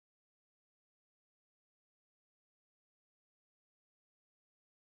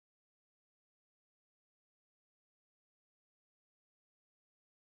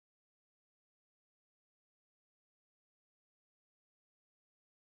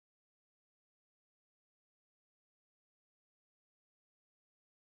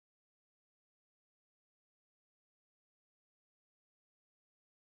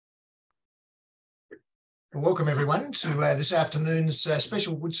Welcome everyone to this afternoon's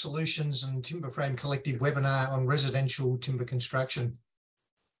special WoodSolutions and Timber Frame Collective webinar on residential timber construction. In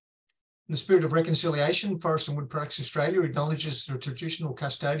the spirit of reconciliation, Forest and Wood Products Australia acknowledges the traditional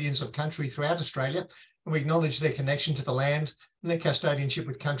custodians of country throughout Australia, and we acknowledge their connection to the land and their custodianship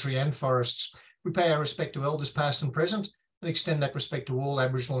with country and forests. We pay our respect to elders past and present and extend that respect to all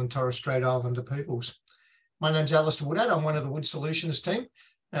Aboriginal and Torres Strait Islander peoples. My name's Alistair Woodard. I'm one of the WoodSolutions team.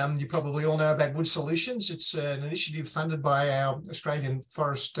 You probably all know about WoodSolutions. It's an initiative funded by our Australian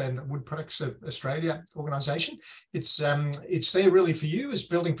Forest and Wood Products of Australia organisation. It's there really for you as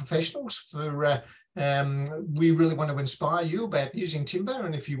building professionals. We really want to inspire you about using timber,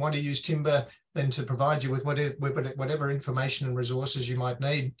 and if you want to use timber, then to provide you with whatever information and resources you might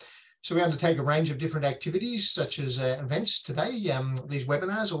need. So we undertake a range of different activities, such as events today, these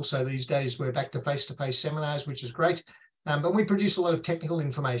webinars. Also these days we're back to face-to-face seminars, which is great. But we produce a lot of technical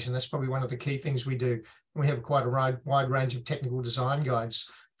information. That's probably one of the key things we do. We have quite a wide range of technical design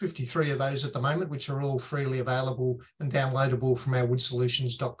guides, 53 of those at the moment, which are all freely available and downloadable from our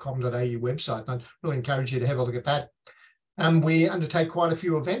woodsolutions.com.au website. And I'd really encourage you to have a look at that. We undertake quite a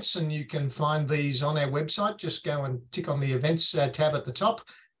few events, and you can find these on our website. Just go and tick on the events tab at the top.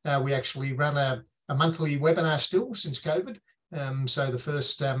 We actually run a monthly webinar still since COVID. So the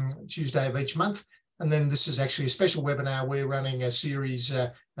first Tuesday of each month. And then this is actually a special webinar. We're running a series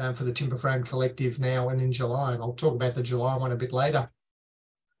for the Timber Frame Collective now and in July, and I'll talk about the July one a bit later.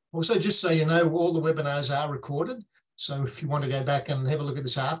 Also, just so you know, all the webinars are recorded. So if you want to go back and have a look at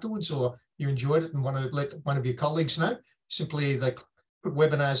this afterwards, or you enjoyed it and want to let one of your colleagues know, simply either put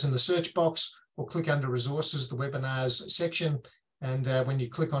webinars in the search box or click under resources, the webinars section. And when you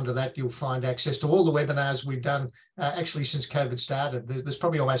click onto that, you'll find access to all the webinars we've done actually since COVID started. There's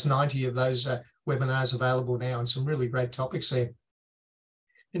probably almost 90 of those webinars available now, and some really great topics there.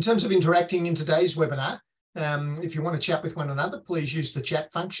 In terms of interacting in today's webinar, if you want to chat with one another, please use the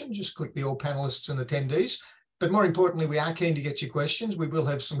chat function. Just click the all panelists and attendees. But more importantly, we are keen to get your questions. We will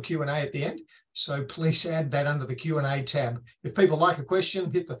have some Q&A at the end, so please add that under the Q&A tab. If people like a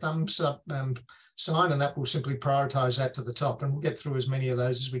question, hit the thumbs up sign, and that will simply prioritise that to the top, and we'll get through as many of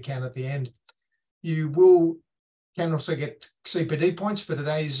those as we can at the end. You can also get CPD points for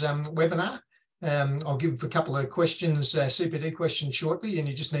today's webinar. I'll give a couple of questions, CPD questions shortly, and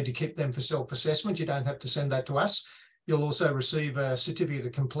you just need to keep them for self-assessment. You don't have to send that to us. You'll also receive a certificate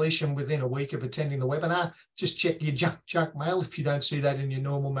of completion within a week of attending the webinar. Just check your junk mail if you don't see that in your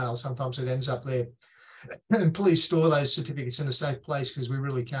normal mail. Sometimes it ends up there. And please store those certificates in a safe place, because we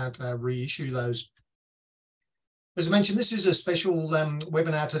really can't reissue those. As I mentioned, this is a special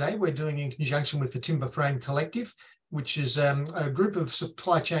webinar today we're doing in conjunction with the Timber Frame Collective, which is a group of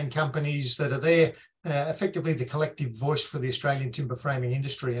supply chain companies that are there, effectively the collective voice for the Australian timber framing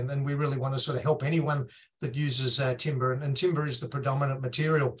industry. And we really want to sort of help anyone that uses timber, and timber is the predominant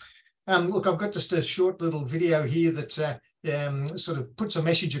material. Look, I've got just a short little video here that sort of puts a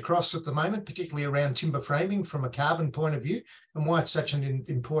message across at the moment, particularly around timber framing from a carbon point of view, and why it's such an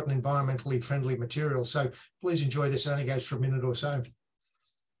important environmentally friendly material. So please enjoy this. It only goes for a minute or so.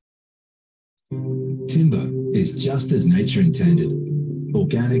 Timber is just as nature intended: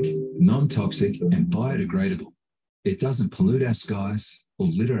 organic, non-toxic and biodegradable. It doesn't pollute our skies or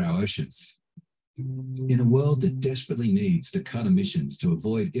litter our oceans. In a world that desperately needs to cut emissions to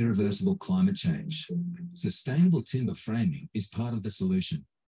avoid irreversible climate change, sustainable timber framing is part of the solution.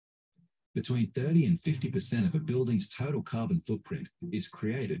 Between 30 and 50% of a building's total carbon footprint is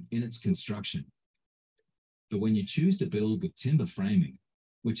created in its construction. But when you choose to build with timber framing,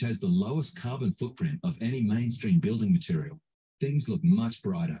 which has the lowest carbon footprint of any mainstream building material, things look much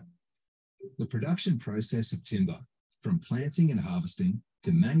brighter. The production process of timber, from planting and harvesting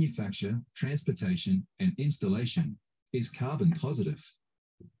to manufacture, transportation, and installation, is carbon positive.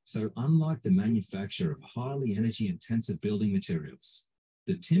 So unlike the manufacture of highly energy-intensive building materials,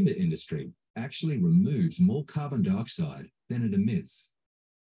 the timber industry actually removes more carbon dioxide than it emits.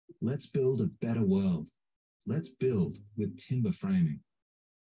 Let's build a better world. Let's build with timber framing.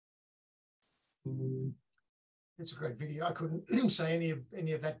 It's a great video. I couldn't say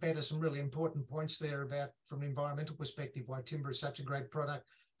any of that better. Some really important points there about, from an environmental perspective, why timber is such a great product.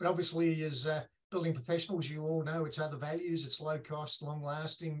 But obviously, as building professionals, you all know its other values. It's low cost, long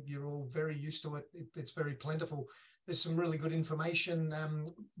lasting. You're all very used to it. It's very plentiful. There's some really good information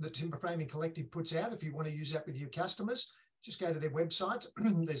that Timber Framing Collective puts out. If you want to use that with your customers, just go to their website.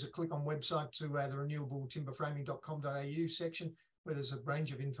 There's a click on website to the renewable timberframing.com.au section, where there's a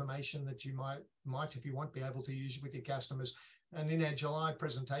range of information that you might, if you want, be able to use with your customers. And in our July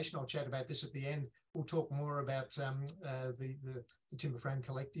presentation, I'll chat about this at the end. We'll talk more about the Timber Frame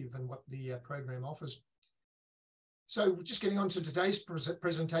Collective and what the program offers. So just getting on to today's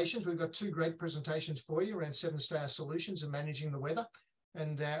presentations, we've got two great presentations for you around 7-star solutions and managing the weather.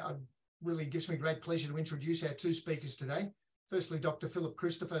 And it really gives me great pleasure to introduce our two speakers today. Firstly, Dr. Philip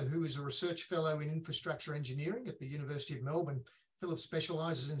Christopher, who is a research fellow in infrastructure engineering at the University of Melbourne. Philip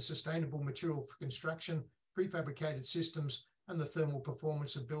specialises in sustainable material for construction, prefabricated systems, and the thermal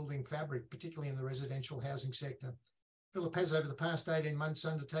performance of building fabric, particularly in the residential housing sector. Philip has, over the past 18 months,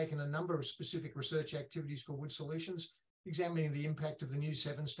 undertaken a number of specific research activities for WoodSolutions, examining the impact of the new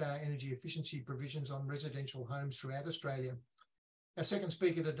 7-star energy efficiency provisions on residential homes throughout Australia. Our second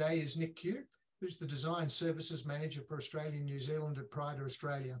speaker today is Nick Q, who's the Design Services Manager for Australia and New Zealand at Prida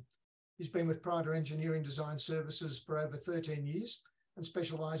Australia. He's been with Prida Engineering Design Services for over 13 years and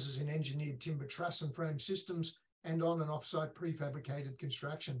specialises in engineered timber truss and frame systems and on and off-site prefabricated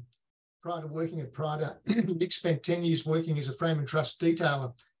construction. Prior to working at Prida, Nick spent 10 years working as a frame and truss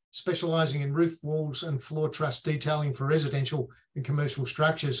detailer, specialising in roof, walls and floor truss detailing for residential and commercial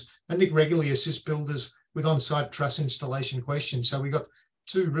structures. And Nick regularly assists builders with on-site truss installation questions. So we've got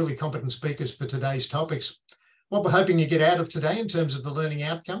two really competent speakers for today's topics. What we're hoping you get out of today in terms of the learning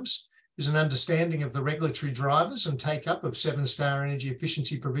outcomes is an understanding of the regulatory drivers and take-up of 7-star energy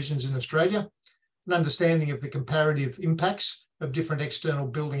efficiency provisions in Australia, an understanding of the comparative impacts of different external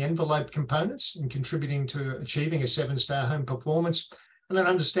building envelope components in contributing to achieving a 7-star home performance, and an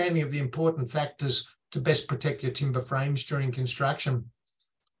understanding of the important factors to best protect your timber frames during construction.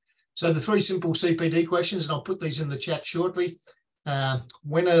 So the three simple CPD questions, and I'll put these in the chat shortly.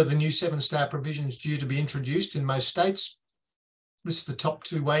 When are the new 7-star provisions due to be introduced in most states? List the top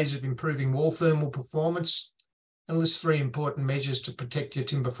 2 ways of improving wall thermal performance, and list 3 important measures to protect your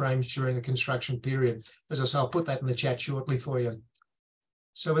timber frames during the construction period. As I say, I'll put that in the chat shortly for you.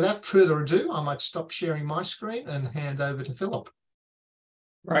 So without further ado, I might stop sharing my screen and hand over to Philip.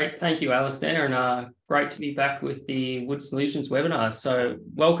 Great, thank you, Alistair, and great to be back with the WoodSolutions webinar. So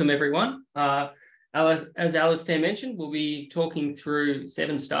welcome, everyone. As Alistair mentioned, we'll be talking through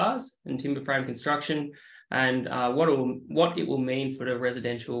 7 stars in timber frame construction and what it will mean for the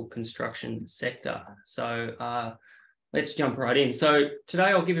residential construction sector. So let's jump right in. So today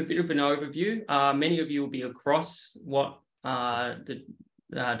I'll give a bit of an overview. Many of you will be across what the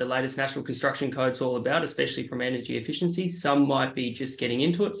latest National Construction Code's all about, especially from energy efficiency. Some might be just getting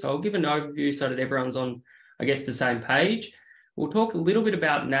into it. So I'll give an overview so that everyone's on, I guess, the same page. We'll talk a little bit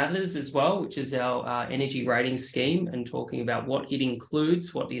about NATHERS as well, which is our energy rating scheme, and talking about what it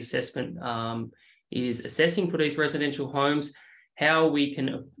includes, what the assessment is assessing for these residential homes, how we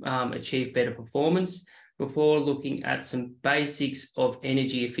can achieve better performance, before looking at some basics of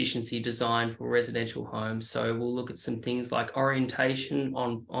energy efficiency design for residential homes. So we'll look at some things like orientation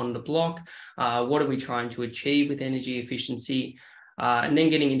on the block, what are we trying to achieve with energy efficiency, and then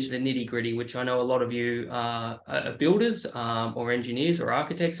getting into the nitty-gritty, which I know a lot of you are builders or engineers or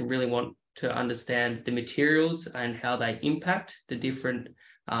architects and really want to understand the materials and how they impact the different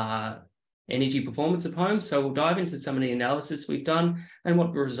energy performance of homes. So we'll dive into some of the analysis we've done and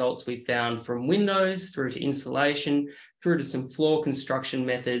what results we've found from windows through to insulation, through to some floor construction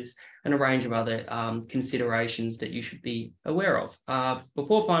methods and a range of other considerations that you should be aware of,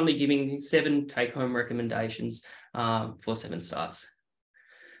 before finally giving 7 take-home recommendations for 7 stars.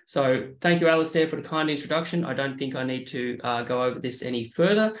 So thank you, Alistair, for the kind introduction. I don't think I need to go over this any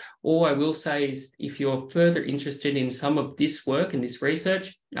further. All I will say is if you're further interested in some of this work and this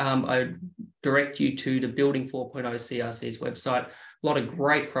research, I direct you to the Building 4.0 CRC's website. A lot of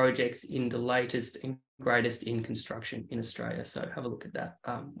great projects in the latest and greatest in construction in Australia. So have a look at that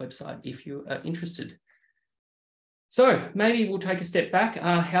website if you are interested. So maybe we'll take a step back.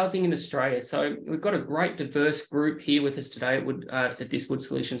 Housing in Australia. So we've got a great diverse group here with us today at this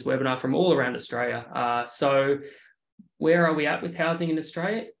WoodSolutions webinar from all around Australia. So where are we at with housing in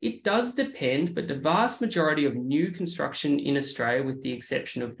Australia? It does depend, but the vast majority of new construction in Australia, with the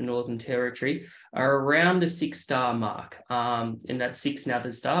exception of the Northern Territory, are around the 6-star mark. And that's 6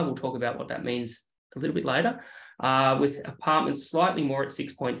 NATHERS star. We'll talk about what that means a little bit later, with apartments slightly more at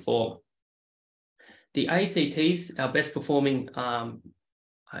 6.4. The ACT's our best performing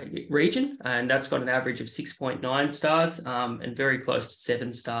region, and that's got an average of 6.9 stars and very close to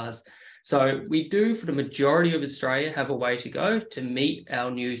 7 stars. So we do, for the majority of Australia, have a way to go to meet our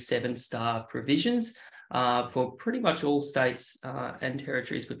new 7-star provisions for pretty much all states and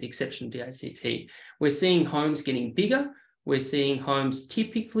territories, with the exception of the ACT. We're seeing homes getting bigger. We're seeing homes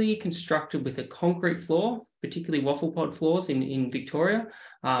typically constructed with a concrete floor, particularly waffle pod floors in Victoria.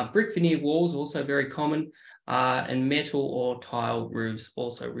 Brick veneer walls also very common, and metal or tile roofs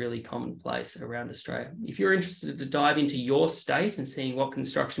also really commonplace around Australia. If you're interested to dive into your state and seeing what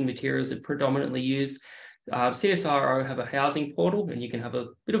construction materials are predominantly used, CSIRO have a housing portal, and you can have a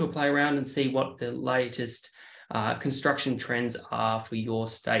bit of a play around and see what the latest construction trends are for your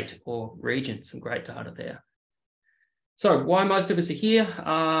state or region. Some great data there. So why most of us are here,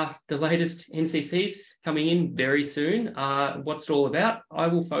 the latest NCCs coming in very soon. What's it all about? I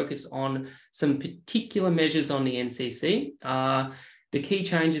will focus on some particular measures on the NCC, the key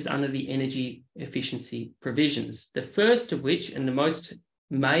changes under the energy efficiency provisions. The first of which, and the most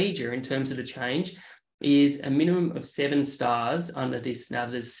major in terms of the change, is a minimum of 7 stars under this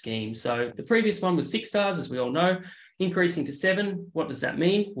NATHERS scheme. So the previous one was 6 stars, as we all know, increasing to 7. What does that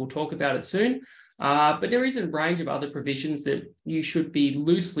mean? We'll talk about it soon. But there is a range of other provisions that you should be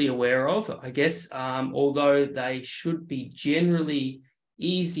loosely aware of, I guess, although they should be generally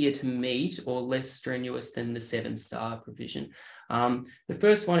easier to meet or less strenuous than the 7-star provision. The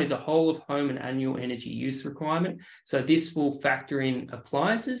first one is a whole of home and annual energy use requirement. So this will factor in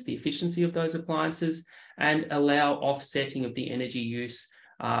appliances, the efficiency of those appliances, and allow offsetting of the energy use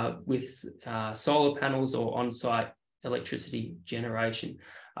with solar panels or on-site electricity generation.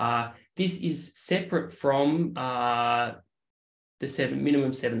 This is separate from the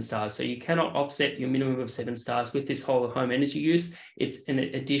minimum 7 stars. So you cannot offset your minimum of 7 stars with this whole of home energy use. It's an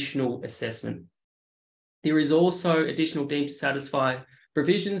additional assessment. There is also additional deemed to satisfy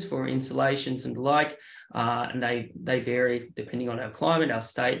provisions for insulations and the like, and they vary depending on our climate, our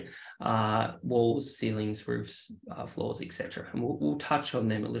state, walls, ceilings, roofs, floors, etc. And we'll touch on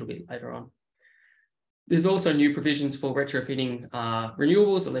them a little bit later on. There's also new provisions for retrofitting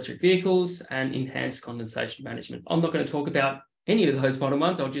renewables, electric vehicles, and enhanced condensation management. I'm not going to talk about any of those bottom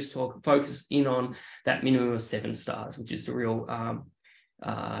ones. I'll just focus in on that minimum of 7 stars, which is the real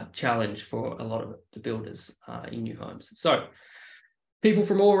challenge for a lot of the builders in new homes. So people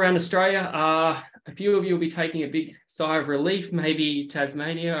from all around Australia, a few of you will be taking a big sigh of relief, maybe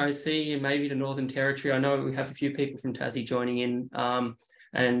Tasmania, I see, and maybe the Northern Territory. I know we have a few people from Tassie joining in,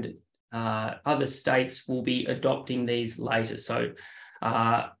 and other states will be adopting these later. So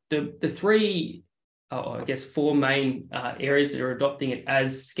the 4 main areas that are adopting it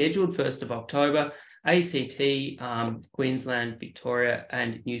as scheduled, 1st of October, ACT, Queensland, Victoria,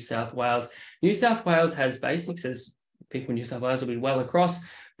 and New South Wales. New South Wales has basics, as people in New South Wales will be well across,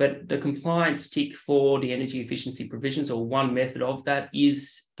 but the compliance tick for the energy efficiency provisions, or one method of that,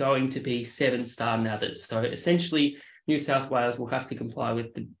 is going to be 7-star NATHERS. So essentially, New South Wales will have to comply with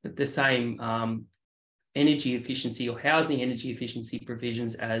the same energy efficiency or housing energy efficiency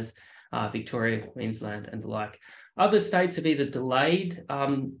provisions as Victoria, Queensland, and the like. Other states have either delayed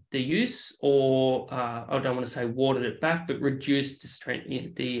the use or, I don't want to say watered it back, but reduced the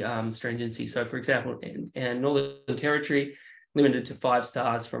stringency. So, for example, in Northern Territory, limited to 5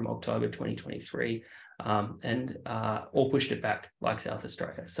 stars from October 2023, or pushed it back like South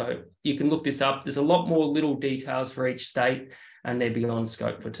Australia. So you can look this up. There's a lot more little details for each state, and they're beyond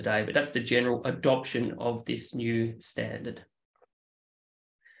scope for today, but that's the general adoption of this new standard.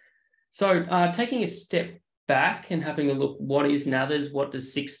 So taking a step back and having a look, what is NATHERS? What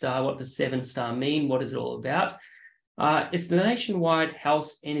does 6-star, what does 7-star mean? What is it all about? It's the nationwide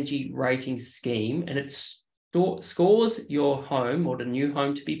house energy rating scheme, and it scores your home or the new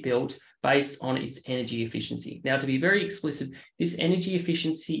home to be built based on its energy efficiency. Now, to be very explicit, this energy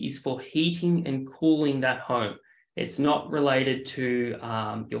efficiency is for heating and cooling that home. It's not related to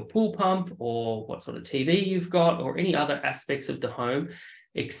your pool pump or what sort of TV you've got or any other aspects of the home,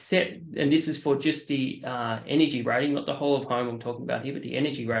 except, and this is for just the energy rating, not the whole of home I'm talking about here, but the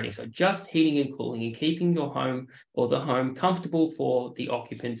energy rating. So just heating and cooling and keeping your home or the home comfortable for the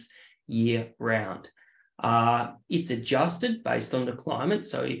occupants year round. It's adjusted based on the climate.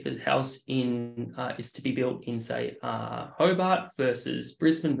 So if a house is to be built in, say, Hobart versus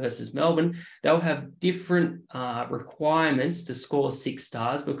Brisbane versus Melbourne, they'll have different requirements to score 6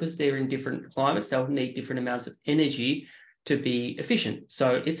 stars because they're in different climates. They'll need different amounts of energy to be efficient.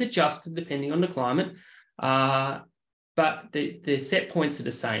 So it's adjusted depending on the climate, but the set points are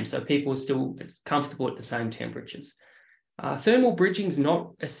the same. So people are still comfortable at the same temperatures. Thermal bridging is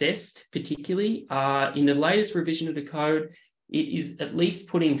not assessed particularly. In the latest revision of the code, it is at least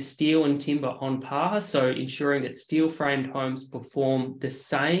putting steel and timber on par, so ensuring that steel framed homes perform the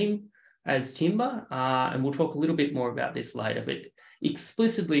same as timber. And we'll talk a little bit more about this later, but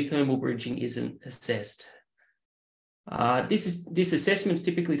explicitly thermal bridging isn't assessed. This assessment is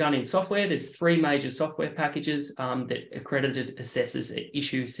typically done in software. There's 3 major software packages that accredited assessors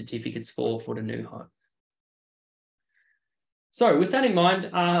issue certificates for the new home. So with that in mind,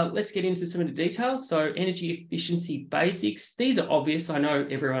 let's get into some of the details. So energy efficiency basics. These are obvious. I know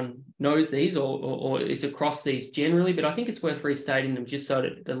everyone knows these or is across these generally, but I think it's worth restating them just so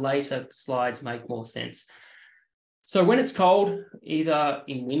that the later slides make more sense. So when it's cold, either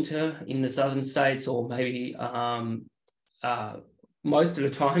in winter in the southern states or maybe most of the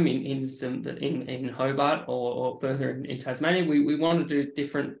time in Hobart or further in Tasmania, we want to do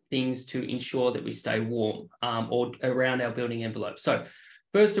different things to ensure that we stay warm or around our building envelope. So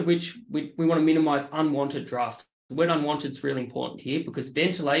first of which, we want to minimize unwanted drafts. The word unwanted is really important here because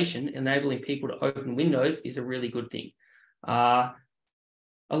ventilation, enabling people to open windows, is a really good thing. A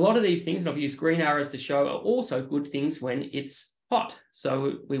lot of these things, and I've used green arrows to show, are also good things when it's hot.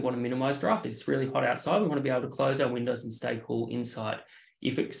 So we want to minimize draft. If it's really hot outside, we want to be able to close our windows and stay cool inside.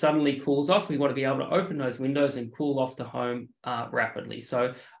 If it suddenly cools off, we want to be able to open those windows and cool off the home rapidly.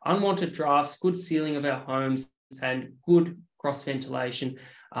 So unwanted drafts, good sealing of our homes, and good cross ventilation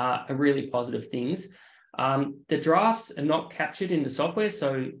are really positive things. The drafts are not captured in the software,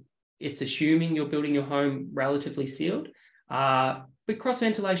 so it's assuming you're building your home relatively sealed. But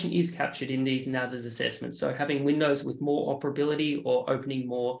cross-ventilation is captured in these and others assessments. So having windows with more operability or opening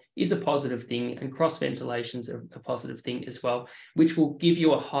more is a positive thing, and cross-ventilation is a positive thing as well, which will give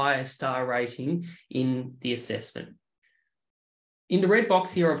you a higher star rating in the assessment. In the red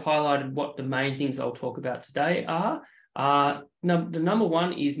box here, I've highlighted what the main things I'll talk about today are. The number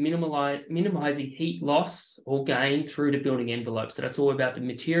one is minimizing heat loss or gain through the building envelope. So that's all about the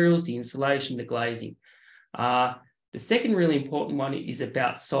materials, the insulation, the glazing. The second really important one is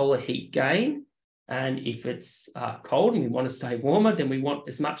about solar heat gain. And if it's cold and we want to stay warmer, then we want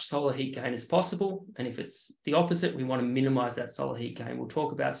as much solar heat gain as possible. And if it's the opposite, we want to minimize that solar heat gain. We'll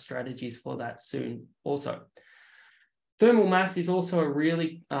talk about strategies for that soon also. Thermal mass is also a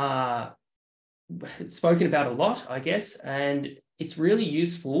really spoken about a lot, I guess, and it's really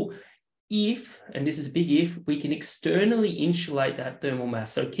useful if, and this is a big if, we can externally insulate that thermal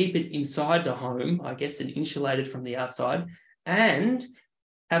mass. So keep it inside the home, I guess, and insulated from the outside, and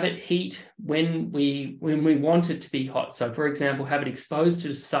have it heat when we want it to be hot. So for example, have it exposed to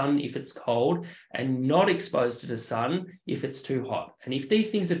the sun if it's cold and not exposed to the sun if it's too hot. And if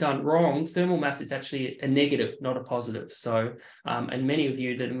these things are done wrong, thermal mass is actually a negative, not a positive. So, and many of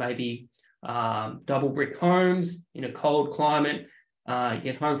you that may be double brick homes in a cold climate,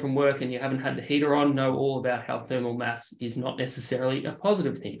 get home from work and you haven't had the heater on, know all about how thermal mass is not necessarily a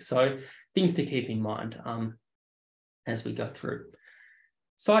positive thing. So things to keep in mind as we go through.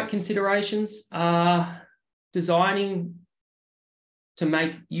 Site considerations are designing to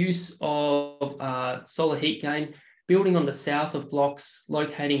make use of solar heat gain, building on the south of blocks,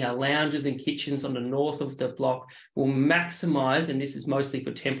 locating our lounges and kitchens on the north of the block will maximize, and this is mostly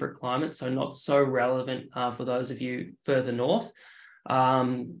for temperate climates, so not so relevant for those of you further north,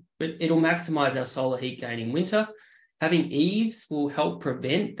 but it'll maximize our solar heat gain in winter. Having eaves will help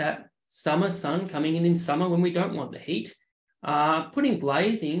prevent that summer sun coming in summer when we don't want the heat. Putting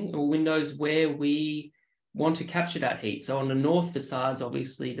glazing or windows where we want to capture that heat. So on the north facades,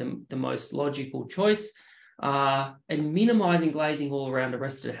 obviously the most logical choice, and minimizing glazing all around the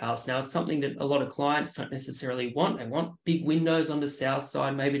rest of the house. Now, it's something that a lot of clients don't necessarily want. They want big windows on the south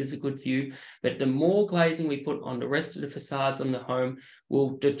side. Maybe there's a good view, but the more glazing we put on the rest of the facades on the home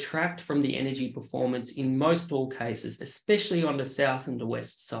will detract from the energy performance in most all cases, especially on the south and the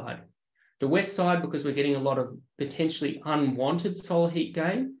west side. The west side, because we're getting a lot of potentially unwanted solar heat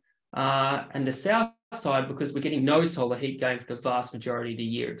gain, and the south side, because we're getting no solar heat gain for the vast majority of the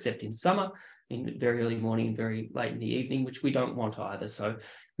year, except in summer, in very early morning and very late in the evening, which we don't want either. So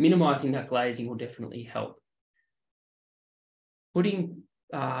minimizing that glazing will definitely help. Putting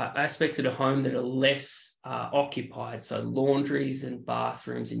aspects of the home that are less occupied, so laundries and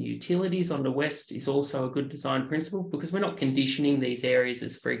bathrooms and utilities on the west is also a good design principle because we're not conditioning these areas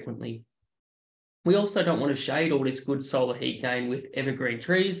as frequently. We also don't want to shade all this good solar heat gain with evergreen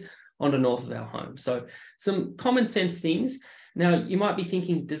trees on the north of our home. So some common sense things. Now, you might be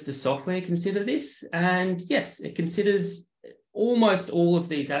thinking, does the software consider this? And yes, it considers almost all of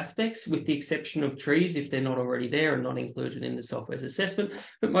these aspects with the exception of trees if they're not already there and not included in the software's assessment.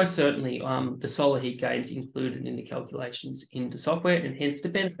 But most certainly the solar heat gain is included in the calculations in the software and hence the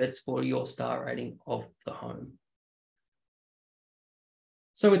benefits for your star rating of the home.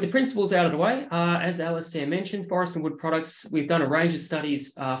 So with the principles out of the way, as Alistair mentioned, Forest and Wood Products, we've done a range of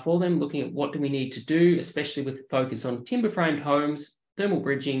studies for them, looking at what do we need to do, especially with the focus on timber-framed homes, thermal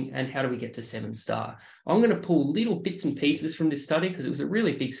bridging, and how do we get to 7-star. I'm going to pull little bits and pieces from this study because it was a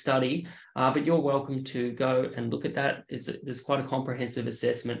really big study, but you're welcome to go and look at that. There's quite a comprehensive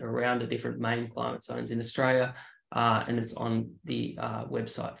assessment around the different main climate zones in Australia and it's on the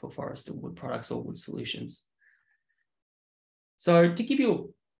website for Forest and Wood Products or WoodSolutions. So to give you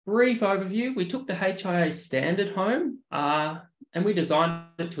a brief overview, we took the HIA standard home and we designed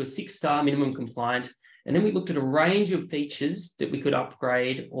it to a 6-star minimum compliant. And then we looked at a range of features that we could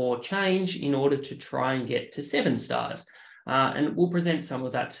upgrade or change in order to try and get to 7 stars. And we'll present some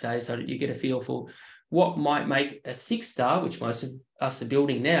of that today so that you get a feel for what might make a 6-star, which most of us are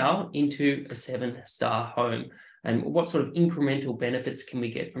building now, into a 7-star home. And what sort of incremental benefits can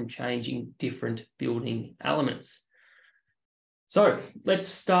we get from changing different building elements? So let's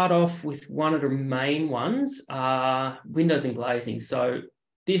start off with one of the main ones, windows and glazing. So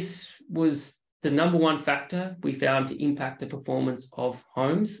this was the number one factor we found to impact the performance of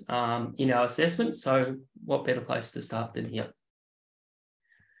homes in our assessment. So what better place to start than here?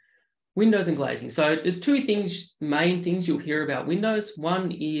 Windows and glazing. So there's two things, main things you'll hear about windows.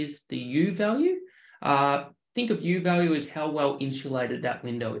 One is the U value. Think of U value as how well insulated that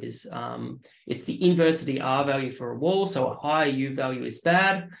window is. It's the inverse of the R value for a wall. So a higher U value is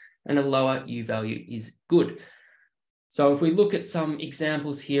bad and a lower U value is good. So if we look at some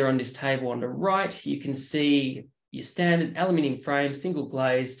examples here on this table on the right, you can see your standard aluminium frame, single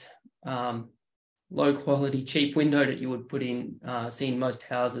glazed, low quality, cheap window that you would put in, see in most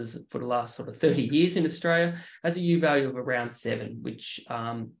houses for the last sort of 30 years in Australia, has a U value of around 7, which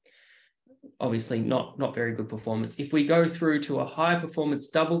obviously not very good performance. If we go through to a high performance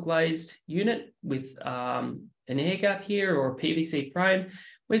double glazed unit with an air gap here or a PVC frame,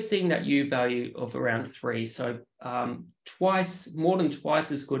 we're seeing that U value of around 3. So more than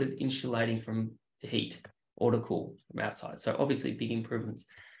twice as good at insulating from the heat or the cool from outside. So obviously big improvements.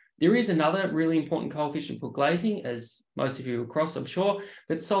 There is another really important coefficient for glazing, as most of you are across, I'm sure,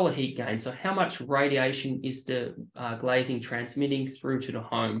 but solar heat gain. So how much radiation is the glazing transmitting through to the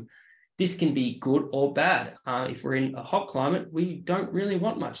home? This can be good or bad. If we're in a hot climate, we don't really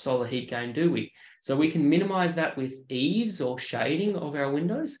want much solar heat gain, do we? So we can minimize that with eaves or shading of our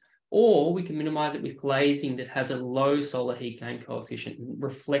windows, or we can minimize it with glazing that has a low solar heat gain coefficient and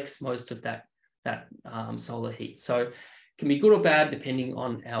reflects most of that solar heat. So it can be good or bad depending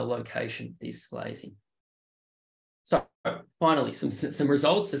on our location of this glazing. So finally, some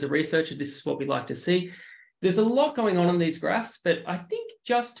results. As a researcher, this is what we like to see. There's a lot going on these graphs, but I think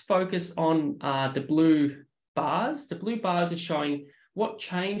just focus on the blue bars. The blue bars are showing what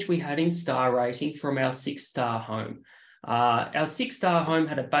change we had in star rating from our 6-star home. Our 6-star home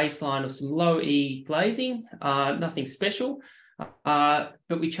had a baseline of some low E glazing, nothing special, but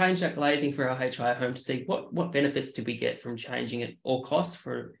we changed that glazing for our HIA home to see what benefits did we get from changing it, or cost,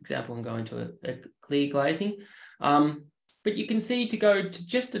 for example, and going to a clear glazing. But you can see to go to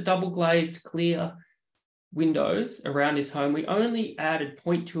just a double glazed clear windows around this home, we only added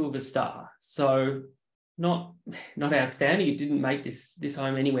 0.2 of a star. So not outstanding. It didn't make this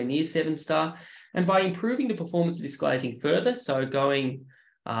home anywhere near 7-star. And by improving the performance of this glazing further, so going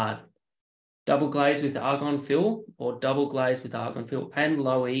double glaze with argon fill or double glaze with argon fill and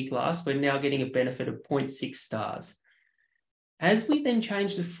low E glass, we're now getting a benefit of 0.6 stars. As we then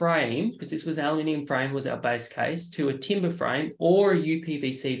change the frame, because this was an aluminium frame was our base case, to a timber frame or a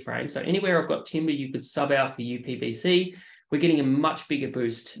UPVC frame. So anywhere I've got timber, you could sub out for UPVC. We're getting a much bigger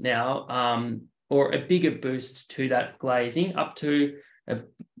boost now, or a bigger boost to that glazing, up to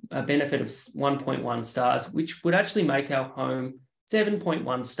a benefit of 1.1 stars, which would actually make our home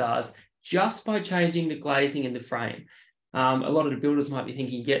 7.1 stars just by changing the glazing in the frame. A lot of the builders might be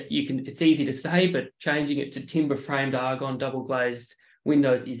thinking, it's easy to say, but changing it to timber framed argon double glazed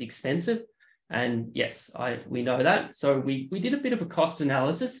windows is expensive. And yes, we know that. So we did a bit of a cost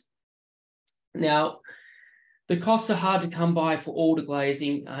analysis. Now, the costs are hard to come by for all the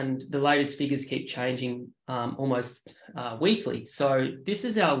glazing, and the latest figures keep changing almost weekly. So this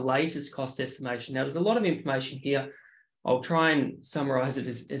is our latest cost estimation. Now, there's a lot of information here. I'll try and summarize it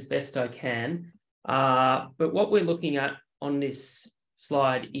as best I can. But what we're looking at on this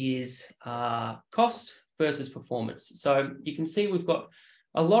slide is cost versus performance. So you can see we've got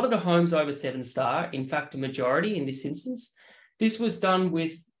a lot of the homes over 7-star, in fact, a majority in this instance. This was done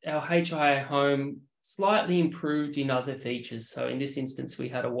with our HIA home slightly improved in other features. So in this instance, we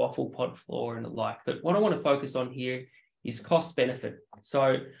had a waffle pod floor and the like. But what I want to focus on here is cost benefit.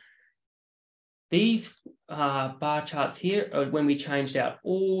 So these bar charts here are when we changed out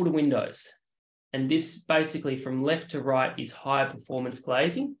all the windows. And this basically from left to right is high performance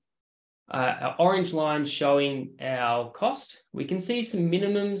glazing. Our orange line showing our cost. We can see some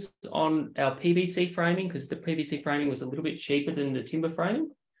minimums on our PVC framing because the PVC framing was a little bit cheaper than the timber framing.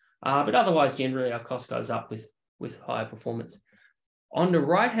 But otherwise, generally, our cost goes up with higher performance. On the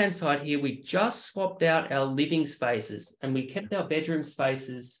right-hand side here, we just swapped out our living spaces and we kept our bedroom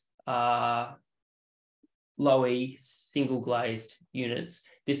spaces low E, single glazed units.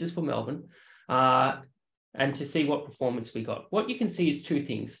 This is for Melbourne. And to see what performance we got. What you can see is two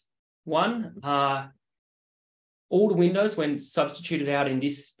things. One, all the windows, when substituted out in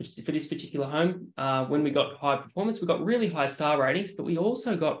for this particular home, when we got high performance, we got really high star ratings, but we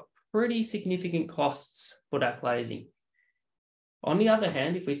also got pretty significant costs for that glazing. On the other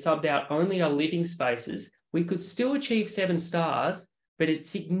hand, if we subbed out only our living spaces, we could still achieve 7 stars, but it's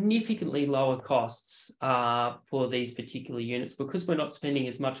significantly lower costs for these particular units because we're not spending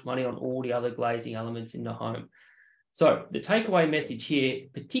as much money on all the other glazing elements in the home. So the takeaway message here,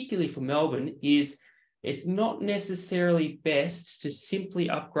 particularly for Melbourne, is it's not necessarily best to simply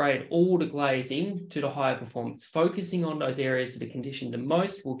upgrade all the glazing to the higher performance. Focusing on those areas that are conditioned the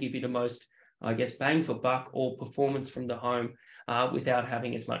most will give you the most, I guess, bang for buck or performance from the home without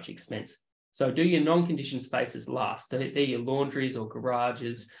having as much expense. So do your non-conditioned spaces last. They're your laundries or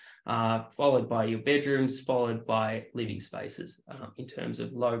garages, followed by your bedrooms, followed by living spaces in terms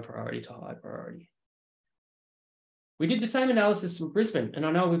of low priority to high priority. We did the same analysis for Brisbane, and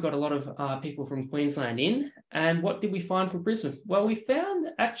I know we've got a lot of people from Queensland in. And what did we find for Brisbane? Well, we found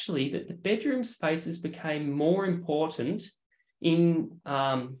actually that the bedroom spaces became more important in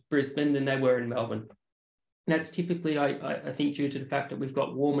Brisbane than they were in Melbourne. And that's typically, I think, due to the fact that we've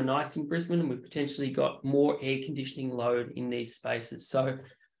got warmer nights in Brisbane and we've potentially got more air conditioning load in these spaces. So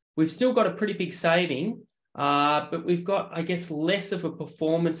we've still got a pretty big saving, but we've got, I guess, less of a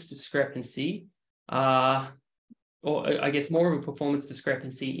performance discrepancy, or I guess more of a performance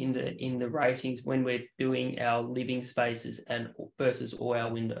discrepancy in the ratings when we're doing our living spaces and versus all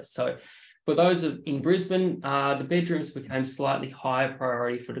our windows. So for those in Brisbane, the bedrooms became slightly higher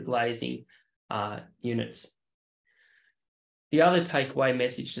priority for the glazing units. The other takeaway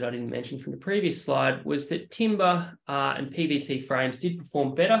message that I didn't mention from the previous slide was that timber and PVC frames did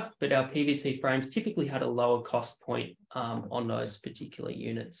perform better, but our PVC frames typically had a lower cost point on those particular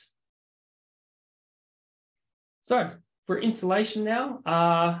units. So for insulation now,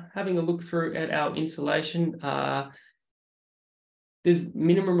 having a look through at our insulation, there's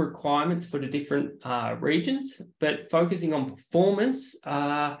minimum requirements for the different regions, but focusing on performance,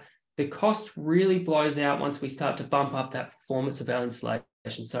 the cost really blows out once we start to bump up that performance of our insulation.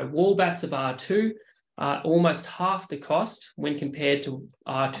 So wall bats of R2 are almost half the cost when compared to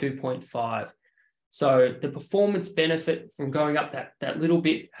R2.5. So the performance benefit from going up that little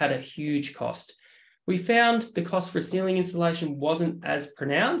bit had a huge cost. We found the cost for ceiling insulation wasn't as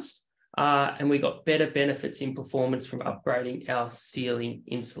pronounced, and we got better benefits in performance from upgrading our ceiling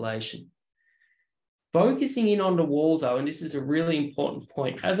insulation. Focusing in on the wall though, and this is a really important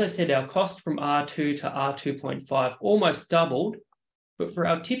point, as I said, our cost from R2 to R2.5 almost doubled, but for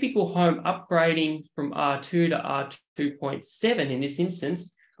our typical home, upgrading from R2 to R2.7 in this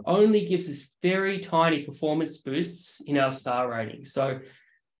instance only gives us very tiny performance boosts in our star rating. So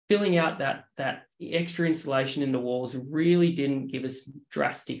filling out that extra insulation in the walls really didn't give us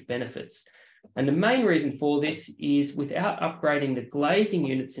drastic benefits. And the main reason for this is without upgrading the glazing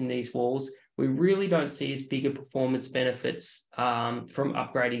units in these walls, we really don't see as bigger performance benefits from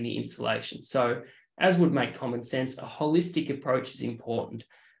upgrading the insulation. So as would make common sense, a holistic approach is important.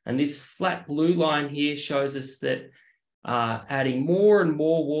 And this flat blue line here shows us that adding more and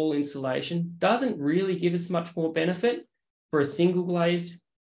more wall insulation doesn't really give us much more benefit for a single glazed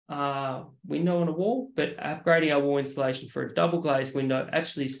window on a wall, but upgrading our wall insulation for a double glazed window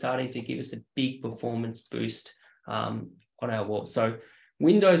actually starting to give us a big performance boost on our wall. So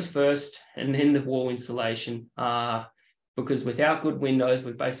windows first and then the wall insulation, because without good windows,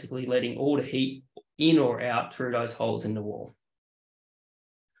 we're basically letting all the heat in or out through those holes in the wall.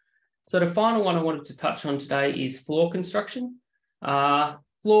 So the final one I wanted to touch on today is floor construction.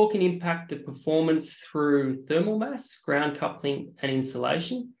 Floor can impact the performance through thermal mass, ground coupling, and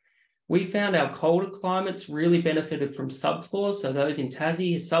insulation. We found our colder climates really benefited from subfloors. So those in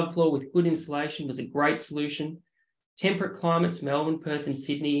Tassie, a subfloor with good insulation was a great solution. Temperate climates, Melbourne, Perth, and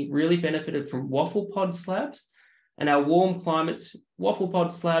Sydney really benefited from waffle pod slabs. And our warm climates, waffle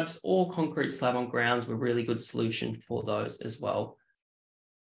pod slabs or concrete slab on grounds were a really good solution for those as well.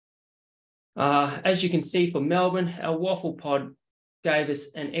 As you can see for Melbourne, our waffle pod gave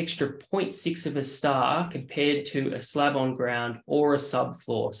us an extra 0.6 of a star compared to a slab on ground or a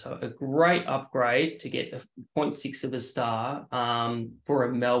subfloor. So a great upgrade to get a 0.6 of a star for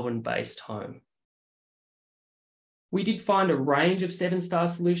a Melbourne-based home. We did find a range of 7-star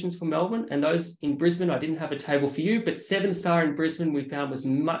solutions for Melbourne, and those in Brisbane, I didn't have a table for you, but 7-star in Brisbane we found was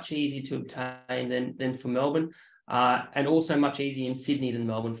much easier to obtain than for Melbourne. and also much easier in Sydney than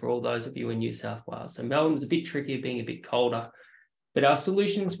Melbourne for all those of you in New South Wales. So Melbourne was a bit trickier, being a bit colder, but our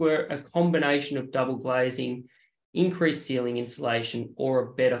solutions were a combination of double glazing, increased ceiling insulation, or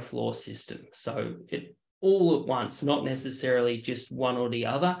a better floor system. So it all at once, not necessarily just one or the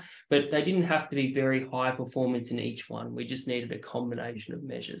other, but they didn't have to be very high performance in each one. We just needed a combination of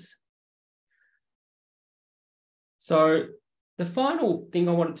measures. So the final thing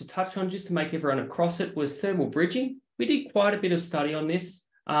I wanted to touch on, just to make everyone across it, was thermal bridging. We did quite a bit of study on this,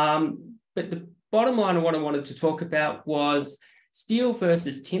 but the bottom line of what I wanted to talk about was steel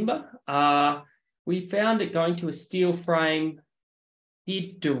versus timber. We found that going to a steel frame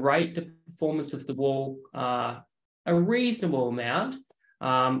did derate the performance of the wall a reasonable amount,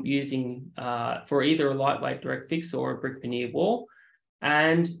 using for either a lightweight direct fix or a brick veneer wall.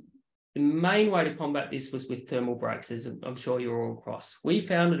 And the main way to combat this was with thermal breaks, as I'm sure you're all across. We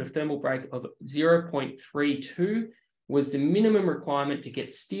found that a thermal break of 0.32 was the minimum requirement to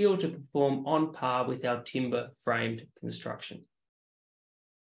get steel to perform on par with our timber framed construction.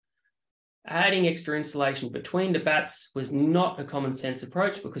 Adding extra insulation between the bats was not a common sense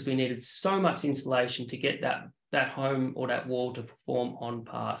approach, because we needed so much insulation to get that home or that wall to perform on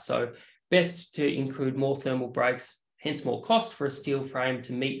par. So best to include more thermal breaks, hence more cost for a steel frame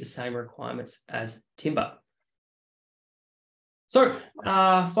to meet the same requirements as timber. So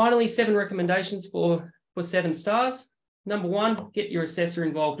finally, 7 recommendations for 7 stars. Number 1, get your assessor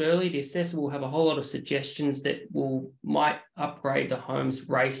involved early. The assessor will have a whole lot of suggestions that might upgrade the home's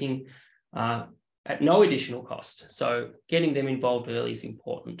rating at no additional cost. So getting them involved early is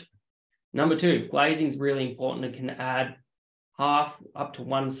important. Number 2, glazing is really important and can add half up to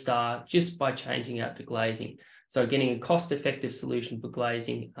 1 star just by changing out the glazing. So getting a cost-effective solution for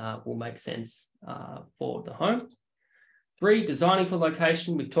glazing will make sense for the home. 3, designing for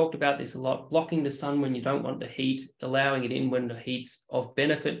location. We've talked about this a lot. Blocking the sun when you don't want the heat, allowing it in when the heat's of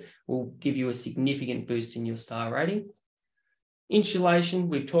benefit will give you a significant boost in your star rating. Insulation,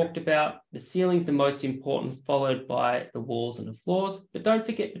 we've talked about. The ceiling's the most important, followed by the walls and the floors. But don't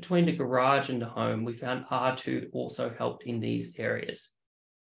forget, between the garage and the home, we found R2 also helped in these areas.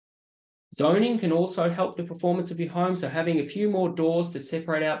 Zoning can also help the performance of your home. So having a few more doors to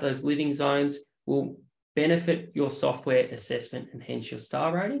separate out those living zones will benefit your software assessment and hence your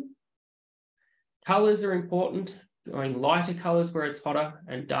star rating. Colors are important. Going lighter colors where it's hotter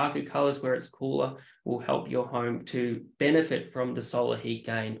and darker colors where it's cooler will help your home to benefit from the solar heat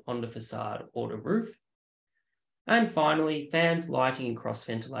gain on the facade or the roof. And finally, fans, lighting, and cross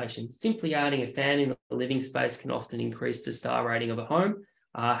ventilation. Simply adding a fan in a living space can often increase the star rating of a home.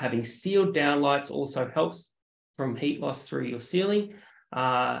 Having sealed down lights also helps from heat loss through your ceiling,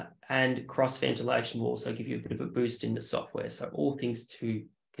 and cross ventilation will also give you a bit of a boost in the software. So all things to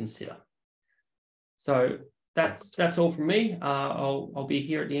consider. So that's all from me. I'll be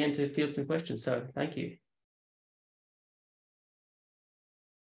here at the end to field some questions. So thank you.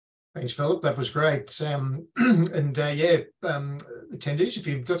 Thanks, Philip. That was great. Attendees, if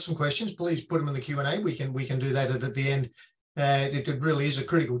you've got some questions, please put them in the Q&A. We can do that at the end. It really is a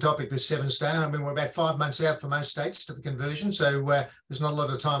critical topic, this 7-star. I mean, we're about 5 months out for most states to the conversion, so there's not a lot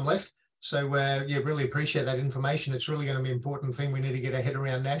of time left. So yeah, really appreciate that information. It's really going to be an important thing we need to get our head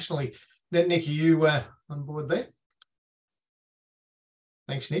around nationally. Nick, are you on board there?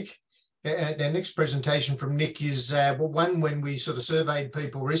 Thanks, Nick. The next presentation from Nick is one when we sort of surveyed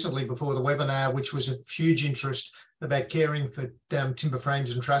people recently before the webinar, which was a huge interest about caring for timber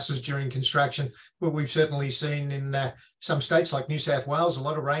frames and trusses during construction. Well, we've certainly seen in some states like New South Wales, a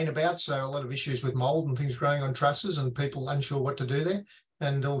lot of rain about, so a lot of issues with mould and things growing on trusses and people unsure what to do there.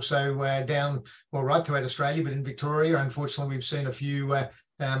 And also right throughout Australia, but in Victoria, unfortunately, we've seen a few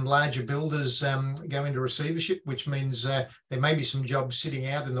larger builders go into receivership, which means there may be some jobs sitting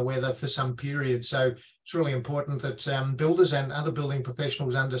out in the weather for some period. So it's really important that builders and other building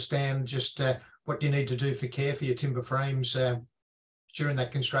professionals understand just what you need to do for care for your timber frames during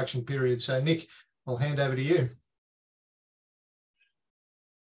that construction period. So Nick, I'll hand over to you.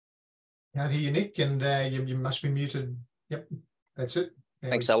 Can't hear you, Nick, and you must be muted. Yep, that's it.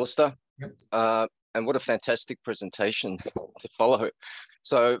 Thanks, Alistair. Yep. And what a fantastic presentation to follow.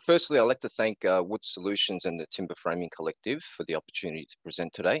 So firstly, I'd like to thank WoodSolutions and the Timber Framing Collective for the opportunity to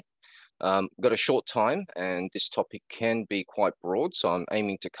present today. We've got a short time and this topic can be quite broad, so I'm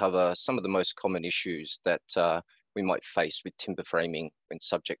aiming to cover some of the most common issues that we might face with timber framing when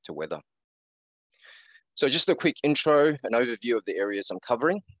subject to weather. So just a quick intro, an overview of the areas I'm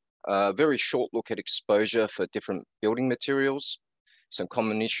covering, a very short look at exposure for different building materials, some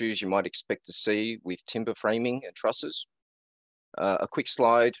common issues you might expect to see with timber framing and trusses, A quick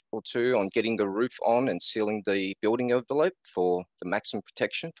slide or two on getting the roof on and sealing the building envelope for the maximum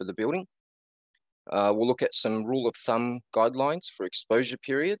protection for the building. We'll look at some rule of thumb guidelines for exposure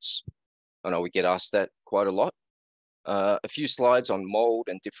periods. I know we get asked that quite a lot. A few slides on mold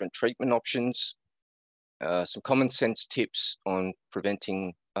and different treatment options. Some common sense tips on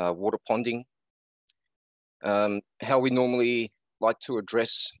preventing water ponding. How we normally like to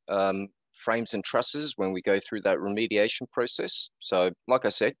address frames and trusses when we go through that remediation process. So like I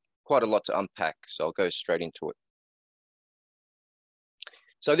said, quite a lot to unpack, so I'll go straight into it.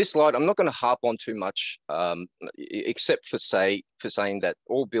 So this slide, I'm not going to harp on too much, except for saying that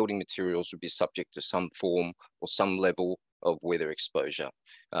all building materials would be subject to some form or some level of weather exposure,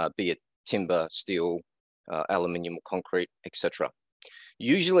 be it timber, steel, aluminium, or concrete, etc.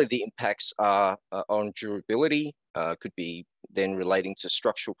 Usually the impacts are on durability, could be then relating to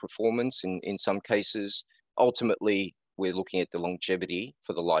structural performance in some cases. Ultimately, we're looking at the longevity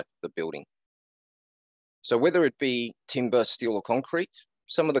for the life of the building. So whether it be timber, steel, or concrete,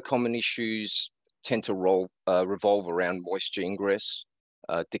 some of the common issues tend to revolve around moisture ingress,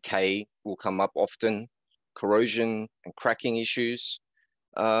 decay will come up often, corrosion and cracking issues,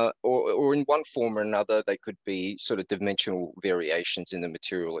 or in one form or another, they could be sort of dimensional variations in the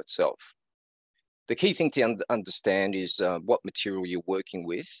material itself. The key thing to understand is what material you're working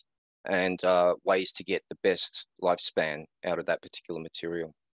with and ways to get the best lifespan out of that particular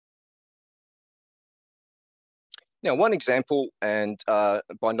material. Now, one example, and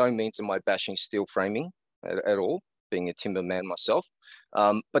by no means am I bashing steel framing at all, being a timber man myself,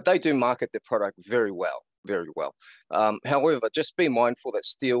 but they do market their product very well. However, just be mindful that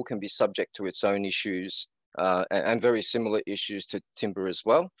steel can be subject to its own issues and very similar issues to timber as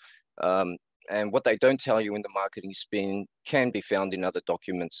well. And what they don't tell you in the marketing spin can be found in other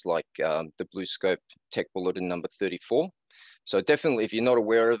documents like the Blue Scope Tech Bulletin number 34. So definitely, if you're not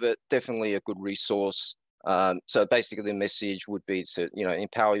aware of it, definitely a good resource. So basically the message would be to,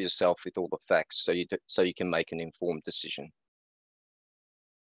 empower yourself with all the facts so you can make an informed decision.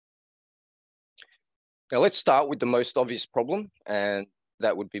 Now let's start with the most obvious problem, and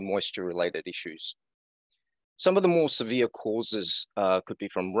that would be moisture related issues. Some of the more severe causes could be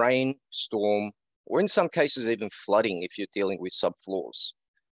from rain, storm, or in some cases even flooding if you're dealing with subfloors,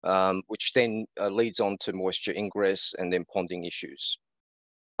 which then leads on to moisture ingress and then ponding issues.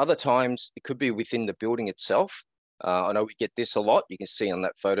 Other times it could be within the building itself. I know we get this a lot. You can see on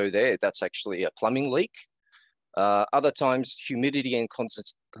that photo there, that's actually a plumbing leak. Other times humidity and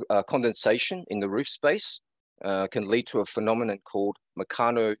condensation in the roof space can lead to a phenomenon called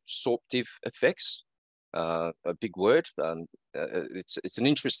mechanosorptive effects. A big word. It's an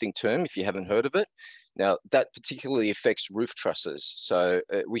interesting term if you haven't heard of it. Now, that particularly affects roof trusses. So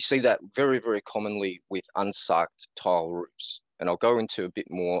we see that very, very commonly with unsarked tile roofs. And I'll go into a bit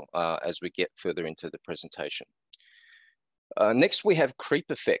more as we get further into the presentation. Next, we have creep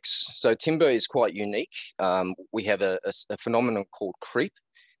effects. So timber is quite unique. We have a phenomenon called creep.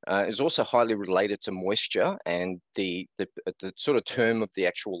 It's also highly related to moisture and the sort of term of the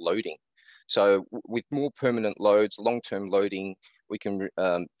actual loading. So with more permanent loads, long-term loading,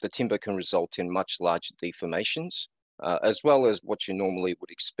 the timber can result in much larger deformations, as well as what you normally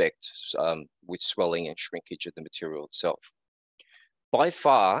would expect with swelling and shrinkage of the material itself. By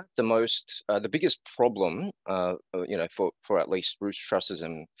far, the biggest problem, for at least roof trusses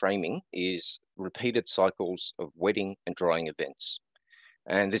and framing is repeated cycles of wetting and drying events.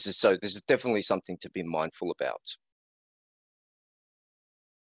 And this is definitely something to be mindful about.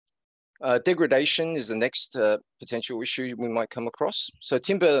 Degradation is the next potential issue we might come across. So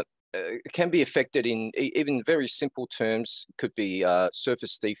timber can be affected in even very simple terms. It could be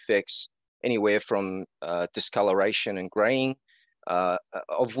surface defects, anywhere from discoloration and graying,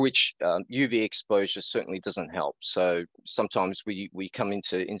 of which UV exposure certainly doesn't help. So sometimes we come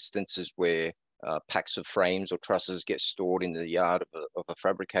into instances where packs of frames or trusses get stored in the yard of a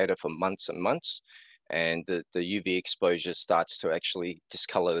fabricator for months and months, and the UV exposure starts to actually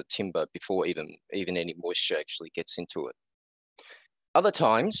discolor the timber before even any moisture actually gets into it. Other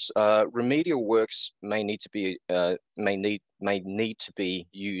times, remedial works may need to be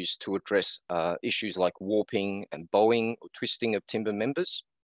used to address issues like warping and bowing or twisting of timber members.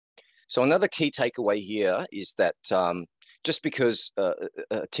 So another key takeaway here is that just because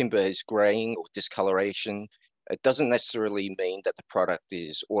timber is graying or discoloration, it doesn't necessarily mean that the product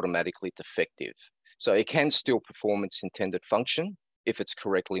is automatically defective. So it can still perform its intended function if it's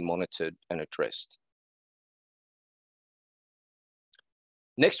correctly monitored and addressed.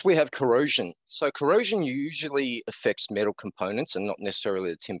 Next, we have corrosion. So corrosion usually affects metal components and not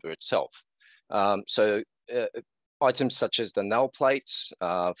necessarily the timber itself. items such as the nail plates,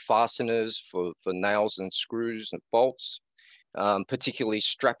 fasteners for nails and screws and bolts, particularly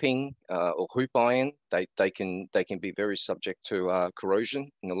strapping or hoop iron. They can be very subject to corrosion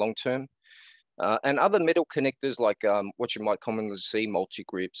in the long term. And other metal connectors like what you might commonly see,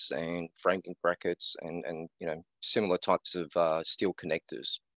 multi-grips and framing brackets and similar types of steel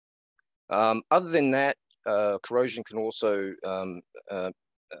connectors. Other than that, corrosion can also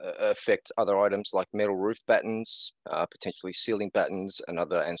affect other items like metal roof battens, potentially ceiling battens, and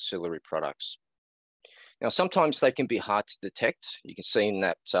other ancillary products. Now, sometimes they can be hard to detect. You can see in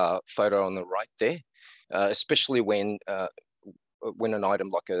that photo on the right there, especially when an item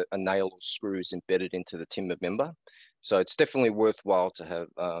like a nail or screw is embedded into the timber member. So it's definitely worthwhile to have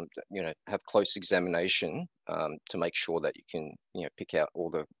have close examination to make sure that you can pick out all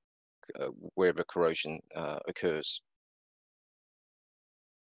the wherever corrosion occurs.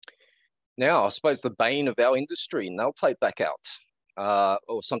 Now, I suppose the bane of our industry, nail plate back out,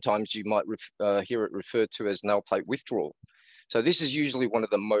 or sometimes you might hear it referred to as nail plate withdrawal. So this is usually one of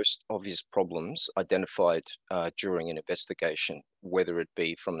the most obvious problems identified during an investigation, whether it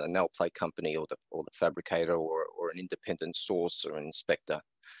be from the nail plate company or the fabricator or an independent source or an inspector.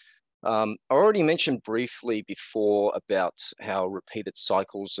 I already mentioned briefly before about how repeated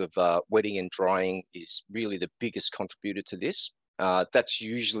cycles of wetting and drying is really the biggest contributor to this. That's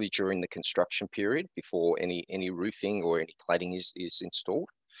usually during the construction period before any roofing or any cladding is installed.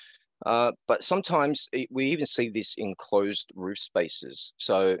 But sometimes we even see this in closed roof spaces.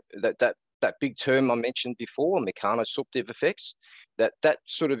 So that big term I mentioned before, mechanosuptive effects, that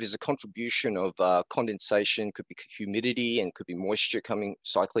sort of is a contribution of condensation, could be humidity and could be moisture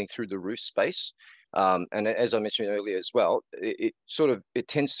cycling through the roof space. And as I mentioned earlier as well, it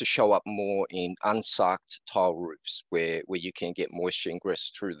tends to show up more in unsarked tile roofs where you can get moisture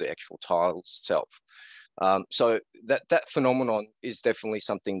ingress through the actual tiles itself. So that phenomenon is definitely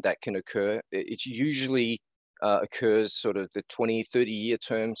something that can occur. It usually occurs sort of the 20, 30-year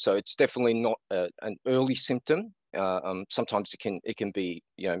term. So it's definitely not an early symptom. Sometimes it can be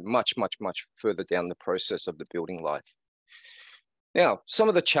much further down the process of the building life. Now, some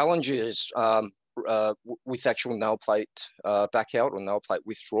of the challenges with actual nail plate back out or nail plate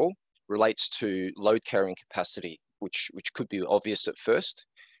withdrawal relates to load carrying capacity, which could be obvious at first.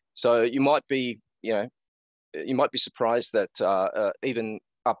 So you might be surprised that even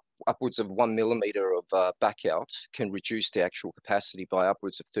upwards of 1 millimeter of back out can reduce the actual capacity by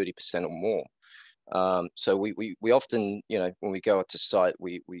upwards of 30% or more. So we often, when we go out to site,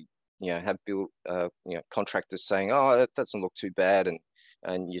 we have built contractors saying, oh, that doesn't look too bad,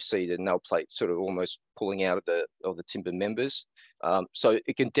 and you see the nail plate sort of almost pulling out of the timber members. So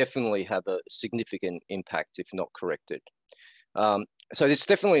it can definitely have a significant impact if not corrected. So it's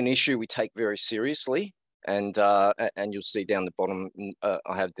definitely an issue we take very seriously. And you'll see down the bottom,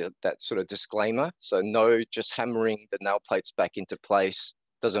 I have that sort of disclaimer. So no, just hammering the nail plates back into place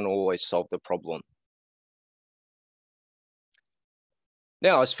doesn't always solve the problem.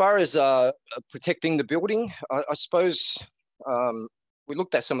 Now, as far as protecting the building, I suppose we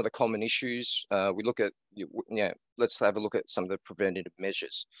looked at some of the common issues. We look at, let's have a look at some of the preventative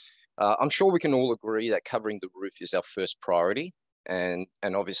measures. I'm sure we can all agree that covering the roof is our first priority. And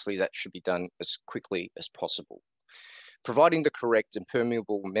obviously that should be done as quickly as possible. Providing the correct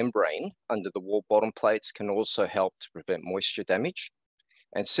impermeable membrane under the wall bottom plates can also help to prevent moisture damage.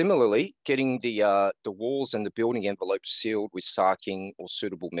 And similarly, getting the walls and the building envelope sealed with sarking or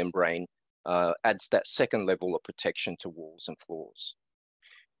suitable membrane adds that second level of protection to walls and floors.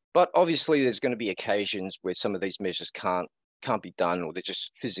 But obviously there's going to be occasions where some of these measures can't be done, or they're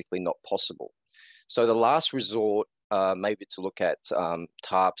just physically not possible. So the last resort maybe to look at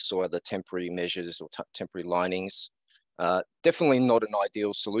tarps or other temporary measures or temporary linings. Definitely not an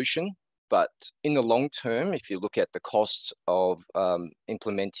ideal solution, but in the long term, if you look at the costs of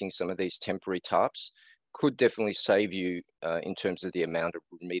implementing some of these temporary tarps, could definitely save you in terms of the amount of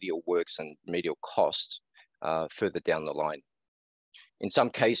remedial works and remedial costs further down the line. In some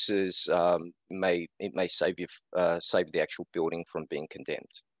cases, it may save you save the actual building from being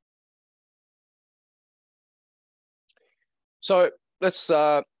condemned. So let's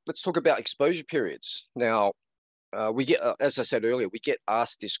talk about exposure periods. Now, we get, as I said earlier, we get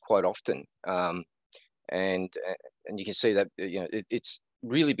asked this quite often, and you can see that it's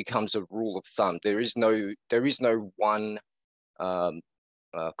really becomes a rule of thumb. There is no one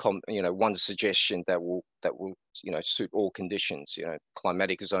one suggestion that will suit all conditions.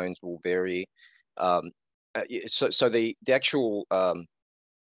 Climatic zones will vary. So the actual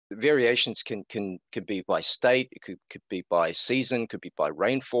variations can be by state, it could be by season, could be by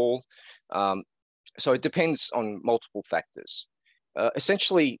rainfall. So it depends on multiple factors.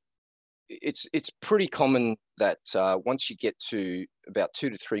 Essentially, it's pretty common that once you get to about 2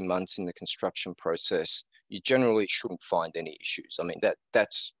 to 3 months in the construction process, you generally shouldn't find any issues. I mean,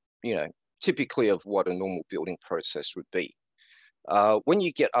 that's typically of what a normal building process would be. When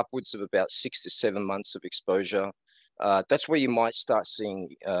you get upwards of about 6 to 7 months of exposure, that's where you might start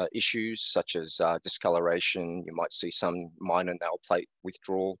seeing issues such as discoloration. You might see some minor nail plate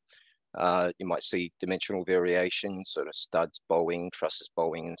withdrawal. You might see dimensional variations, sort of studs bowing, trusses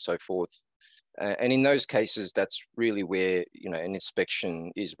bowing, and so forth. And in those cases, that's really where an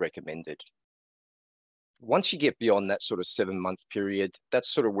inspection is recommended. Once you get beyond that sort of 7-month period,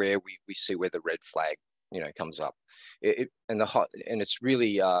 that's sort of where we see where the red flag comes up. And it's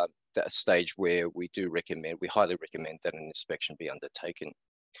really that stage where we highly recommend that an inspection be undertaken.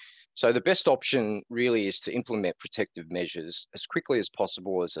 So the best option really is to implement protective measures as quickly as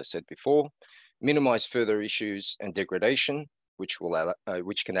possible, as I said before, minimize further issues and degradation, which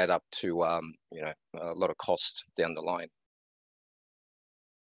can add up to a lot of cost down the line.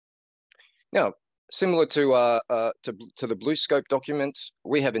 Now, similar to the Blue Scope document,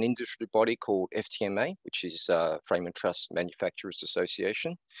 we have an industry body called FTMA, which is Frame and Truss Manufacturers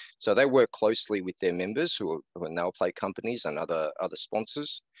Association. So they work closely with their members who are nail plate companies and other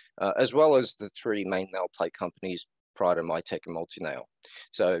sponsors, as well as the 3 main nail plate companies prior to Mytech and Multinail.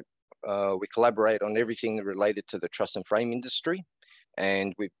 So we collaborate on everything related to the truss and frame industry,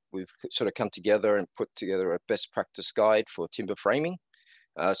 and we've sort of come together and put together a best practice guide for timber framing.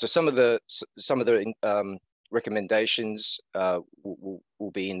 So some of the recommendations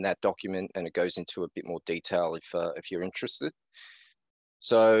will be in that document, and it goes into a bit more detail if you're interested.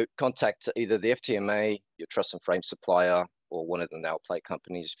 So contact either the FTMA, your truss and frame supplier, or one of the nail plate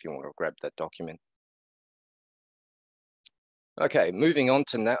companies if you want to grab that document. Okay, moving on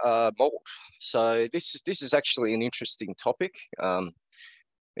to mold. So this is actually an interesting topic.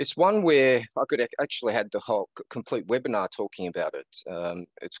 It's one where I could actually had the whole complete webinar talking about it.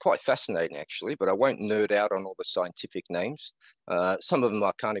 It's quite fascinating actually, but I won't nerd out on all the scientific names. Some of them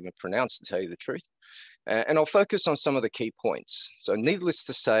I can't even pronounce, to tell you the truth. And I'll focus on some of the key points. So needless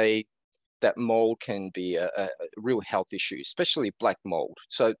to say, that mold can be a real health issue, especially black mold.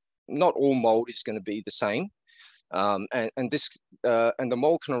 So not all mold is going to be the same. And the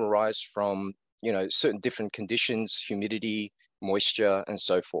mold can arise from certain different conditions, humidity, moisture, and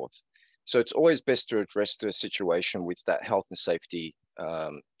so forth. So it's always best to address the situation with that health and safety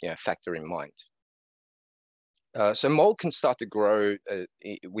factor in mind. So mold can start to grow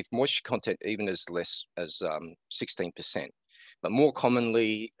with moisture content even as less as 16%, but more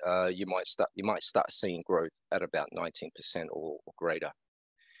commonly you might start seeing growth at about 19% or greater.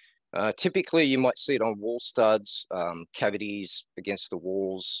 Typically, you might see it on wall studs, cavities against the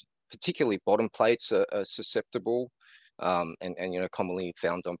walls. Particularly, bottom plates are susceptible, and commonly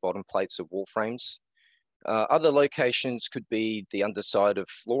found on bottom plates of wall frames. Other locations could be the underside of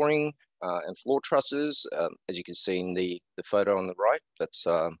flooring and floor trusses, as you can see in the photo on the right. That's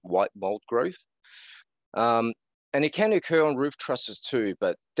white mold growth. And it can occur on roof trusses too,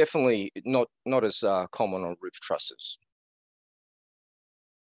 but definitely not as common on roof trusses.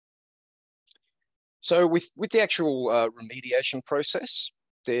 So with the actual remediation process,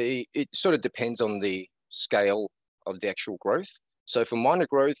 it sort of depends on the scale of the actual growth. So for minor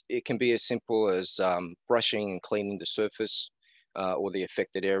growth, it can be as simple as brushing and cleaning the surface or the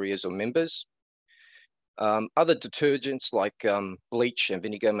affected areas or members. Other detergents like bleach and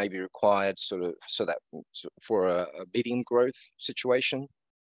vinegar may be required for a medium growth situation.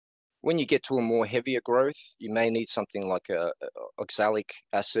 When you get to a more heavier growth, you may need something like a oxalic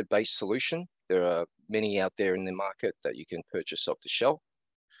acid-based solution. There are many out there in the market that you can purchase off the shelf.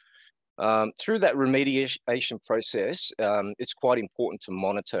 Through that remediation process, it's quite important to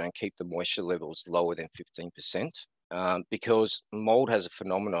monitor and keep the moisture levels lower than 15%, because mold has a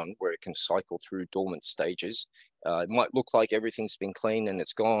phenomenon where it can cycle through dormant stages. It might look like everything's been cleaned and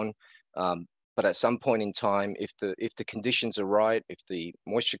it's gone, but at some point in time, if the conditions are right, if the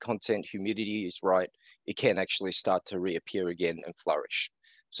moisture content, humidity is right, it can actually start to reappear again and flourish.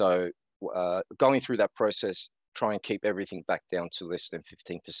 So going through that process, try and keep everything back down to less than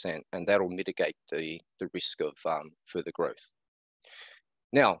 15%, and that'll mitigate the risk of further growth.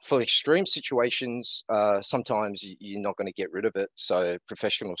 Now, for extreme situations, sometimes you're not going to get rid of it, so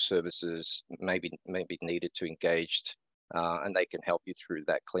professional services may be needed to engage, and they can help you through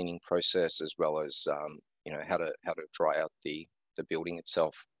that cleaning process as well as how to dry out the building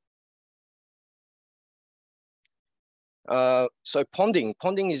itself. So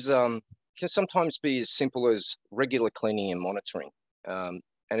ponding is can sometimes be as simple as regular cleaning and monitoring.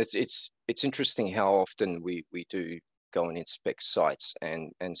 it's interesting how often we do go and inspect sites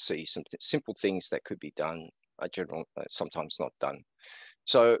and see some simple things that could be done are sometimes not done.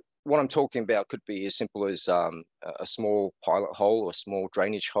 So what I'm talking about could be as simple as a small pilot hole or a small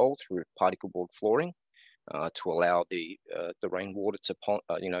drainage hole through particle board flooring to allow the rainwater to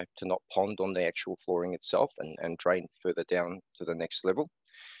to not pond on the actual flooring itself and drain further down to the next level.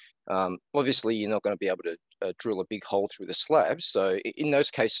 Obviously, you're not going to be able to drill a big hole through the slabs. So in those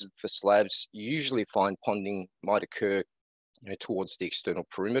cases for slabs, you usually find ponding might occur towards the external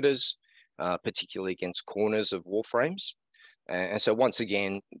perimeters, particularly against corners of wall frames. And so once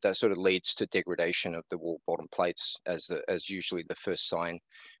again, that sort of leads to degradation of the wall bottom plates as usually the first sign.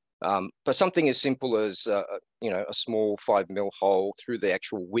 But something as simple as a small 5mm hole through the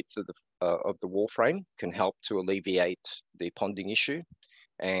actual width of the wall frame can help to alleviate the ponding issue.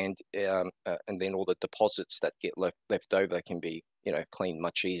 And then all the deposits that get left over can be cleaned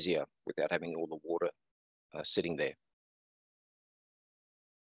much easier without having all the water sitting there.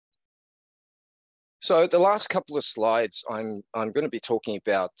 So the last couple of slides, I'm going to be talking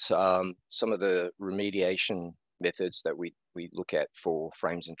about some of the remediation methods that we look at for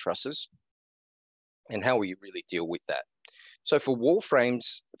frames and trusses and how we really deal with that. So for wall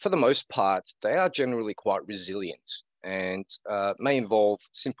frames, for the most part, they are generally quite resilient and may involve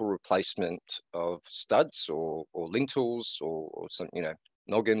simple replacement of studs or lintels or some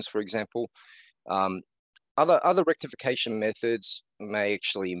noggins, for example. Other rectification methods may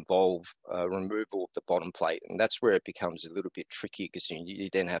actually involve removal of the bottom plate, and that's where it becomes a little bit tricky because you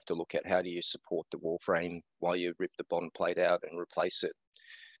then have to look at how do you support the wall frame while you rip the bottom plate out and replace it.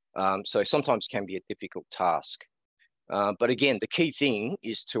 So sometimes can be a difficult task. But again, the key thing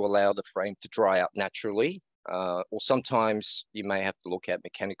is to allow the frame to dry out naturally, or sometimes you may have to look at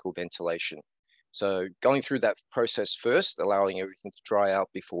mechanical ventilation. So going through that process first, allowing everything to dry out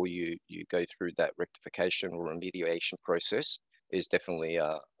before you go through that rectification or remediation process is definitely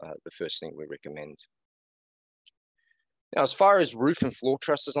the first thing we recommend. Now, as far as roof and floor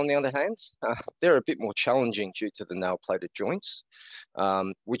trusses, on the other hand, they're a bit more challenging due to the nail-plated joints,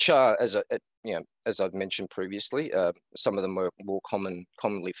 which are, as I've mentioned previously, some of the more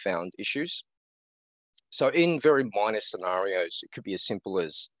commonly found issues. So in very minor scenarios, it could be as simple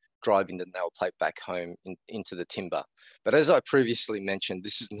as driving the nail plate back home into the timber. But as I previously mentioned,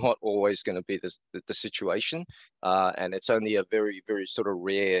 this is not always going to be the situation. And it's only a very, very sort of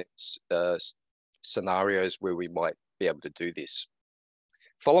rare scenarios where we might be able to do this.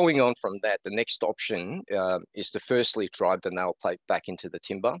 Following on from that, the next option is to firstly drive the nail plate back into the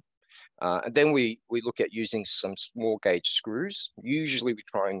timber. And then we look at using some small gauge screws. Usually we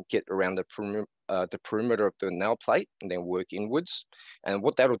try and get around the perimeter of the nail plate and then work inwards. And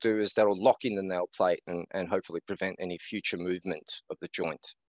what that'll do is that'll lock in the nail plate and hopefully prevent any future movement of the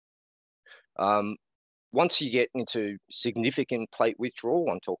joint. Once you get into significant plate withdrawal,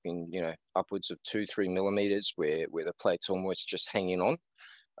 I'm talking, upwards of 2-3 millimeters where the plate's almost just hanging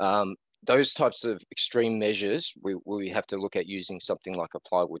on. Those types of extreme measures, we have to look at using something like a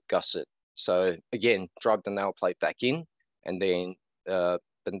plywood gusset. So again, drive the nail plate back in, and then the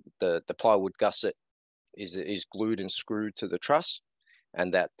plywood gusset is glued and screwed to the truss,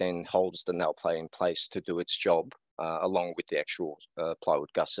 and that then holds the nail plate in place to do its job, along with the actual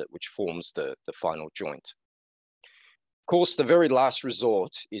plywood gusset, which forms the final joint. Of course, the very last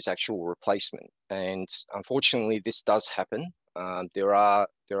resort is actual replacement, and unfortunately, this does happen. There are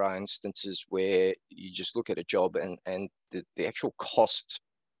instances where you just look at a job and the actual cost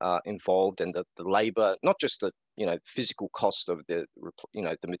involved and the labor, not just the physical cost of the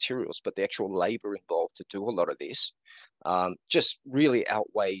materials, but the actual labor involved to do a lot of this just really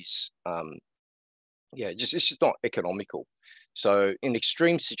outweighs. It's just not economical. So in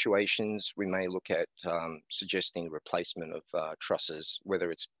extreme situations, we may look at suggesting replacement of trusses,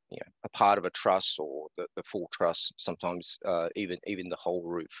 whether it's a part of a truss or the full truss, sometimes even the whole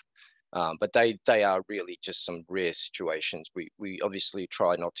roof. But they are really just some rare situations. We obviously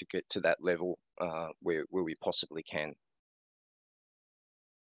try not to get to that level where we possibly can.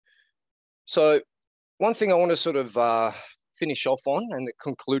 So one thing I want to sort of finish off on, and the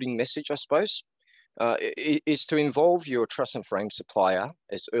concluding message, I suppose, is to involve your truss and frame supplier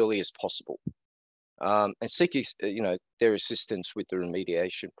as early as possible, and seek their assistance with the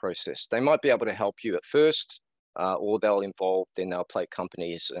remediation process. They might be able to help you at first, or they'll involve their nail plate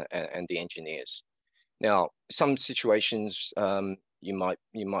companies and the engineers. Now, some situations you might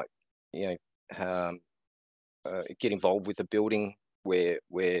get involved with a building where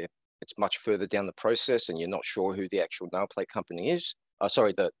it's much further down the process and you're not sure who the actual nail plate company is.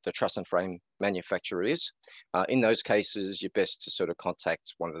 the truss and frame manufacturer is. In those cases, you're best to sort of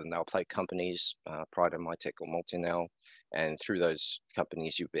contact one of the nail plate companies, Pride, Mytech or Multinail, and through those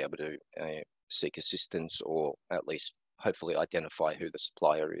companies, you'll be able to seek assistance or at least hopefully identify who the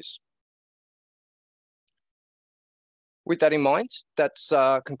supplier is. With that in mind, that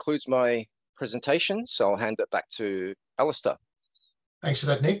concludes my presentation. So I'll hand it back to Alistair. Thanks for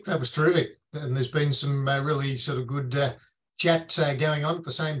that, Nick. That was terrific. And there's been some really sort of good chat going on at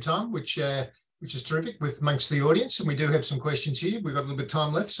the same time, which is terrific with amongst the audience. And we do have some questions here. We've got a little bit of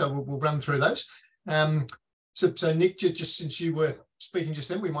time left, so we'll run through those. So Nick, just since you were speaking just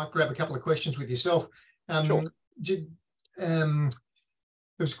then, we might grab a couple of questions with yourself. Sure.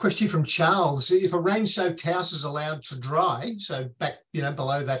 There was a question from Charles. If a rain-soaked house is allowed to dry, so back,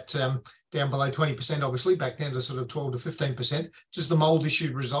 below that, down below 20%, obviously, back down to sort of 12 to 15%, does the mold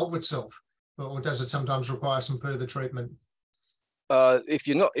issue resolve itself, or does it sometimes require some further treatment? If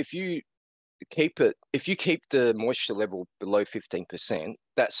you keep the moisture level below 15%,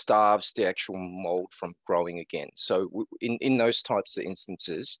 that starves the actual mold from growing again. So in those types of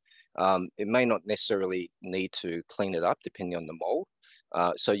instances, it may not necessarily need to clean it up depending on the mold.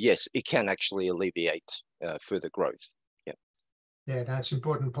 So yes, it can actually alleviate further growth. Yeah. Yeah, that's an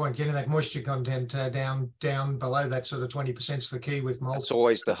important point. Getting that moisture content down below that sort of 20% is the key with mold. It's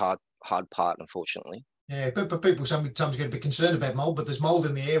always the hard part, unfortunately. Yeah, but people sometimes get a bit concerned about mold, but there's mold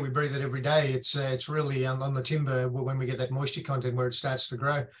in the air. We breathe it every day. It's really on the timber when we get that moisture content where it starts to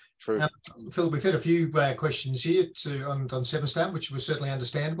grow. True. Phil, we've had a few questions here on Seven Star, which was certainly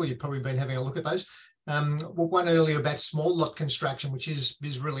understandable. You've probably been having a look at those. One earlier about small lot construction, which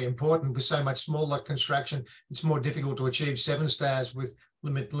is really important. With so much small lot construction, it's more difficult to achieve 7 stars with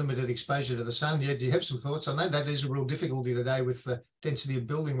limited exposure to the sun. Yeah, do you have some thoughts on that? That is a real difficulty today with the density of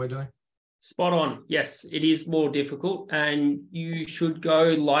building we're doing. Spot on. Yes, it is more difficult, and you should go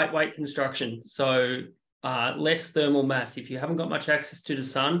lightweight construction. So less thermal mass. If you haven't got much access to the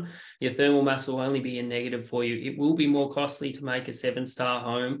sun, your thermal mass will only be a negative for you. It will be more costly to make a 7-star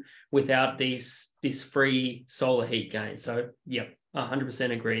home without this free solar heat gain. So yeah,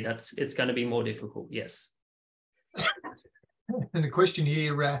 100% agree. It's going to be more difficult. Yes. And a question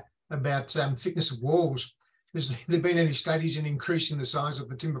here about thickness of walls. Has there been any studies in increasing the size of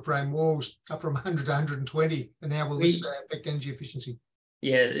the timber frame walls up from 100 to 120? And how will this affect energy efficiency?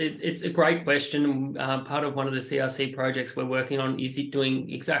 Yeah, it's a great question. Part of one of the CRC projects we're working on is it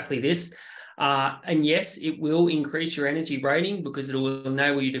doing exactly this. And yes, it will increase your energy rating because it will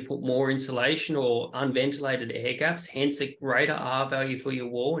enable you to put more insulation or unventilated air gaps, hence a greater R value for your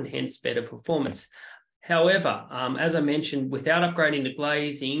wall and hence better performance. However, as I mentioned, without upgrading the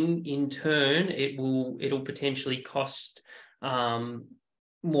glazing, in turn, it'll potentially cost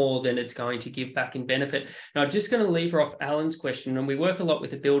more than it's going to give back in benefit. Now, I'm just going to leave off Alan's question, and we work a lot with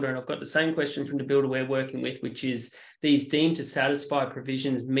the builder, and I've got the same question from the builder we're working with, which is these deemed to satisfy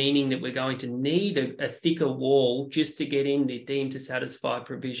provisions, meaning that we're going to need a thicker wall just to get in the deemed to satisfy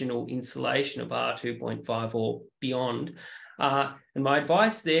provisional insulation of R2.5 or beyond. And my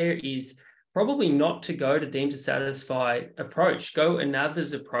advice there is probably not to go to deemed to satisfy approach, go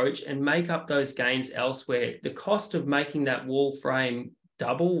another's approach and make up those gains elsewhere. The cost of making that wall frame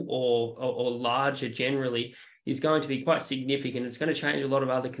double or larger generally is going to be quite significant. It's going to change a lot of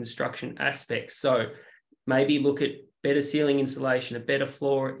other construction aspects. So maybe look at better ceiling insulation, a better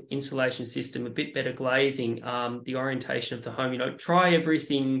floor insulation system, a bit better glazing, the orientation of the home, try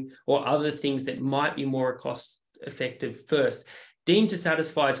everything or other things that might be more cost effective first. Deemed to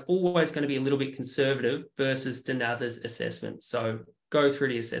satisfy is always going to be a little bit conservative versus another's assessment. So go through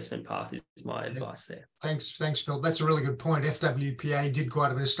the assessment path is my advice there. Thanks, Phil. That's a really good point. FWPA did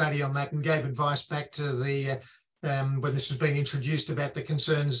quite a bit of study on that and gave advice back to the when this was being introduced about the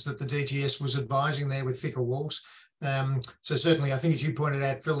concerns that the DTS was advising there with thicker walls. So certainly, I think as you pointed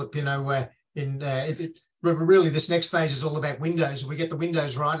out, Philip, really this next phase is all about windows. If we get the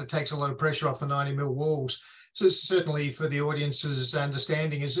windows right, it takes a lot of pressure off the 90mm walls. So certainly for the audience's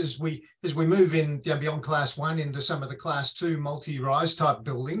understanding as we move in beyond class 1 into some of the class 2 multi-rise type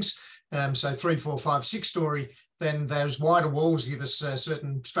buildings, so 3, 4, 5, 6 story, then those wider walls give us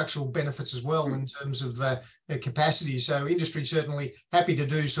certain structural benefits as well in terms of capacity. So industry certainly happy to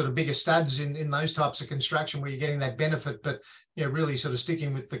do sort of bigger studs in those types of construction where you're getting that benefit, but really sort of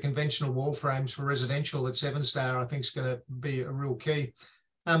sticking with the conventional wall frames for residential at 7-star, I think is going to be a real key.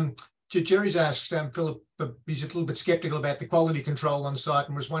 Jerry's asked, Philip, he's a little bit sceptical about the quality control on site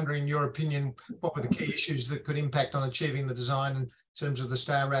and was wondering, in your opinion, what were the key issues that could impact on achieving the design in terms of the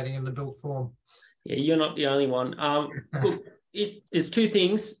star rating and the built form? Yeah, you're not the only one. Look, There's two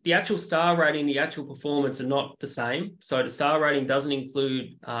things. The actual star rating, the actual performance are not the same. So the star rating doesn't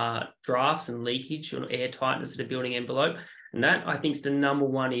include drafts and leakage or air tightness of the building envelope. And that, I think, is the number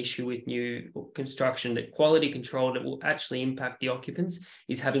one issue with new construction, that quality control that will actually impact the occupants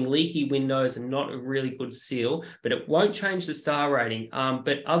is having leaky windows and not a really good seal, but it won't change the star rating.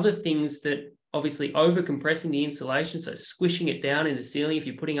 But other things that obviously over compressing the insulation, so squishing it down in the ceiling, if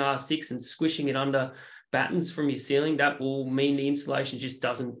you're putting R6 and squishing it under battens from your ceiling, that will mean the insulation just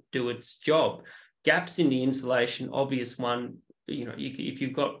doesn't do its job. Gaps in the insulation, obvious one, you know, if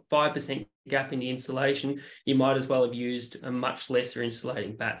you've got 5% gap in the insulation, you might as well have used a much lesser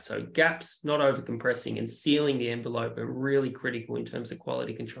insulating bat. So gaps, not over compressing, and sealing the envelope are really critical in terms of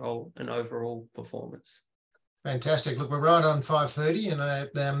quality control and overall performance. Fantastic. Look, we're right on 5:30,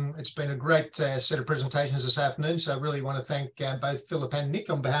 and it's been a great set of presentations this afternoon. So I really want to thank both Philip and Nick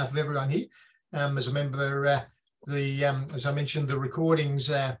on behalf of everyone here. As a member, as I mentioned, the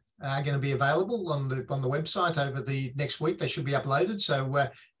recordings are going to be available on the website over the next week. They should be uploaded. So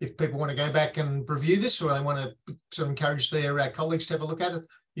if people want to go back and review this, or they want to sort of encourage their colleagues to have a look at it,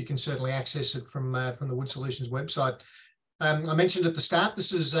 you can certainly access it from the WoodSolutions website. I mentioned at the start,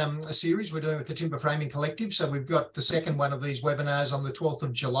 this is a series we're doing with the Timber Framing Collective. So we've got the second one of these webinars on the 12th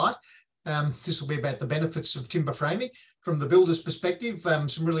of July. This will be about the benefits of timber framing from the builder's perspective.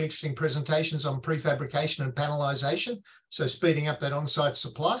 Some really interesting presentations on prefabrication and panelisation, so speeding up that on-site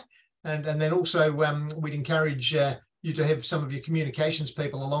supply. And then also we'd encourage you to have some of your communications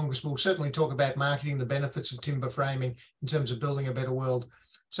people along, because we'll certainly talk about marketing the benefits of timber framing in terms of building a better world.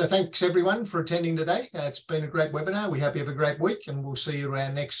 So thanks everyone for attending today. It's been a great webinar. We hope you have a great week, and we'll see you at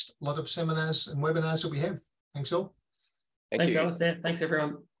our next lot of seminars and webinars that we have. Thanks all. Thanks, Alistair. Thanks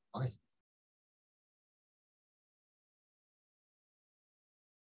everyone. Bye.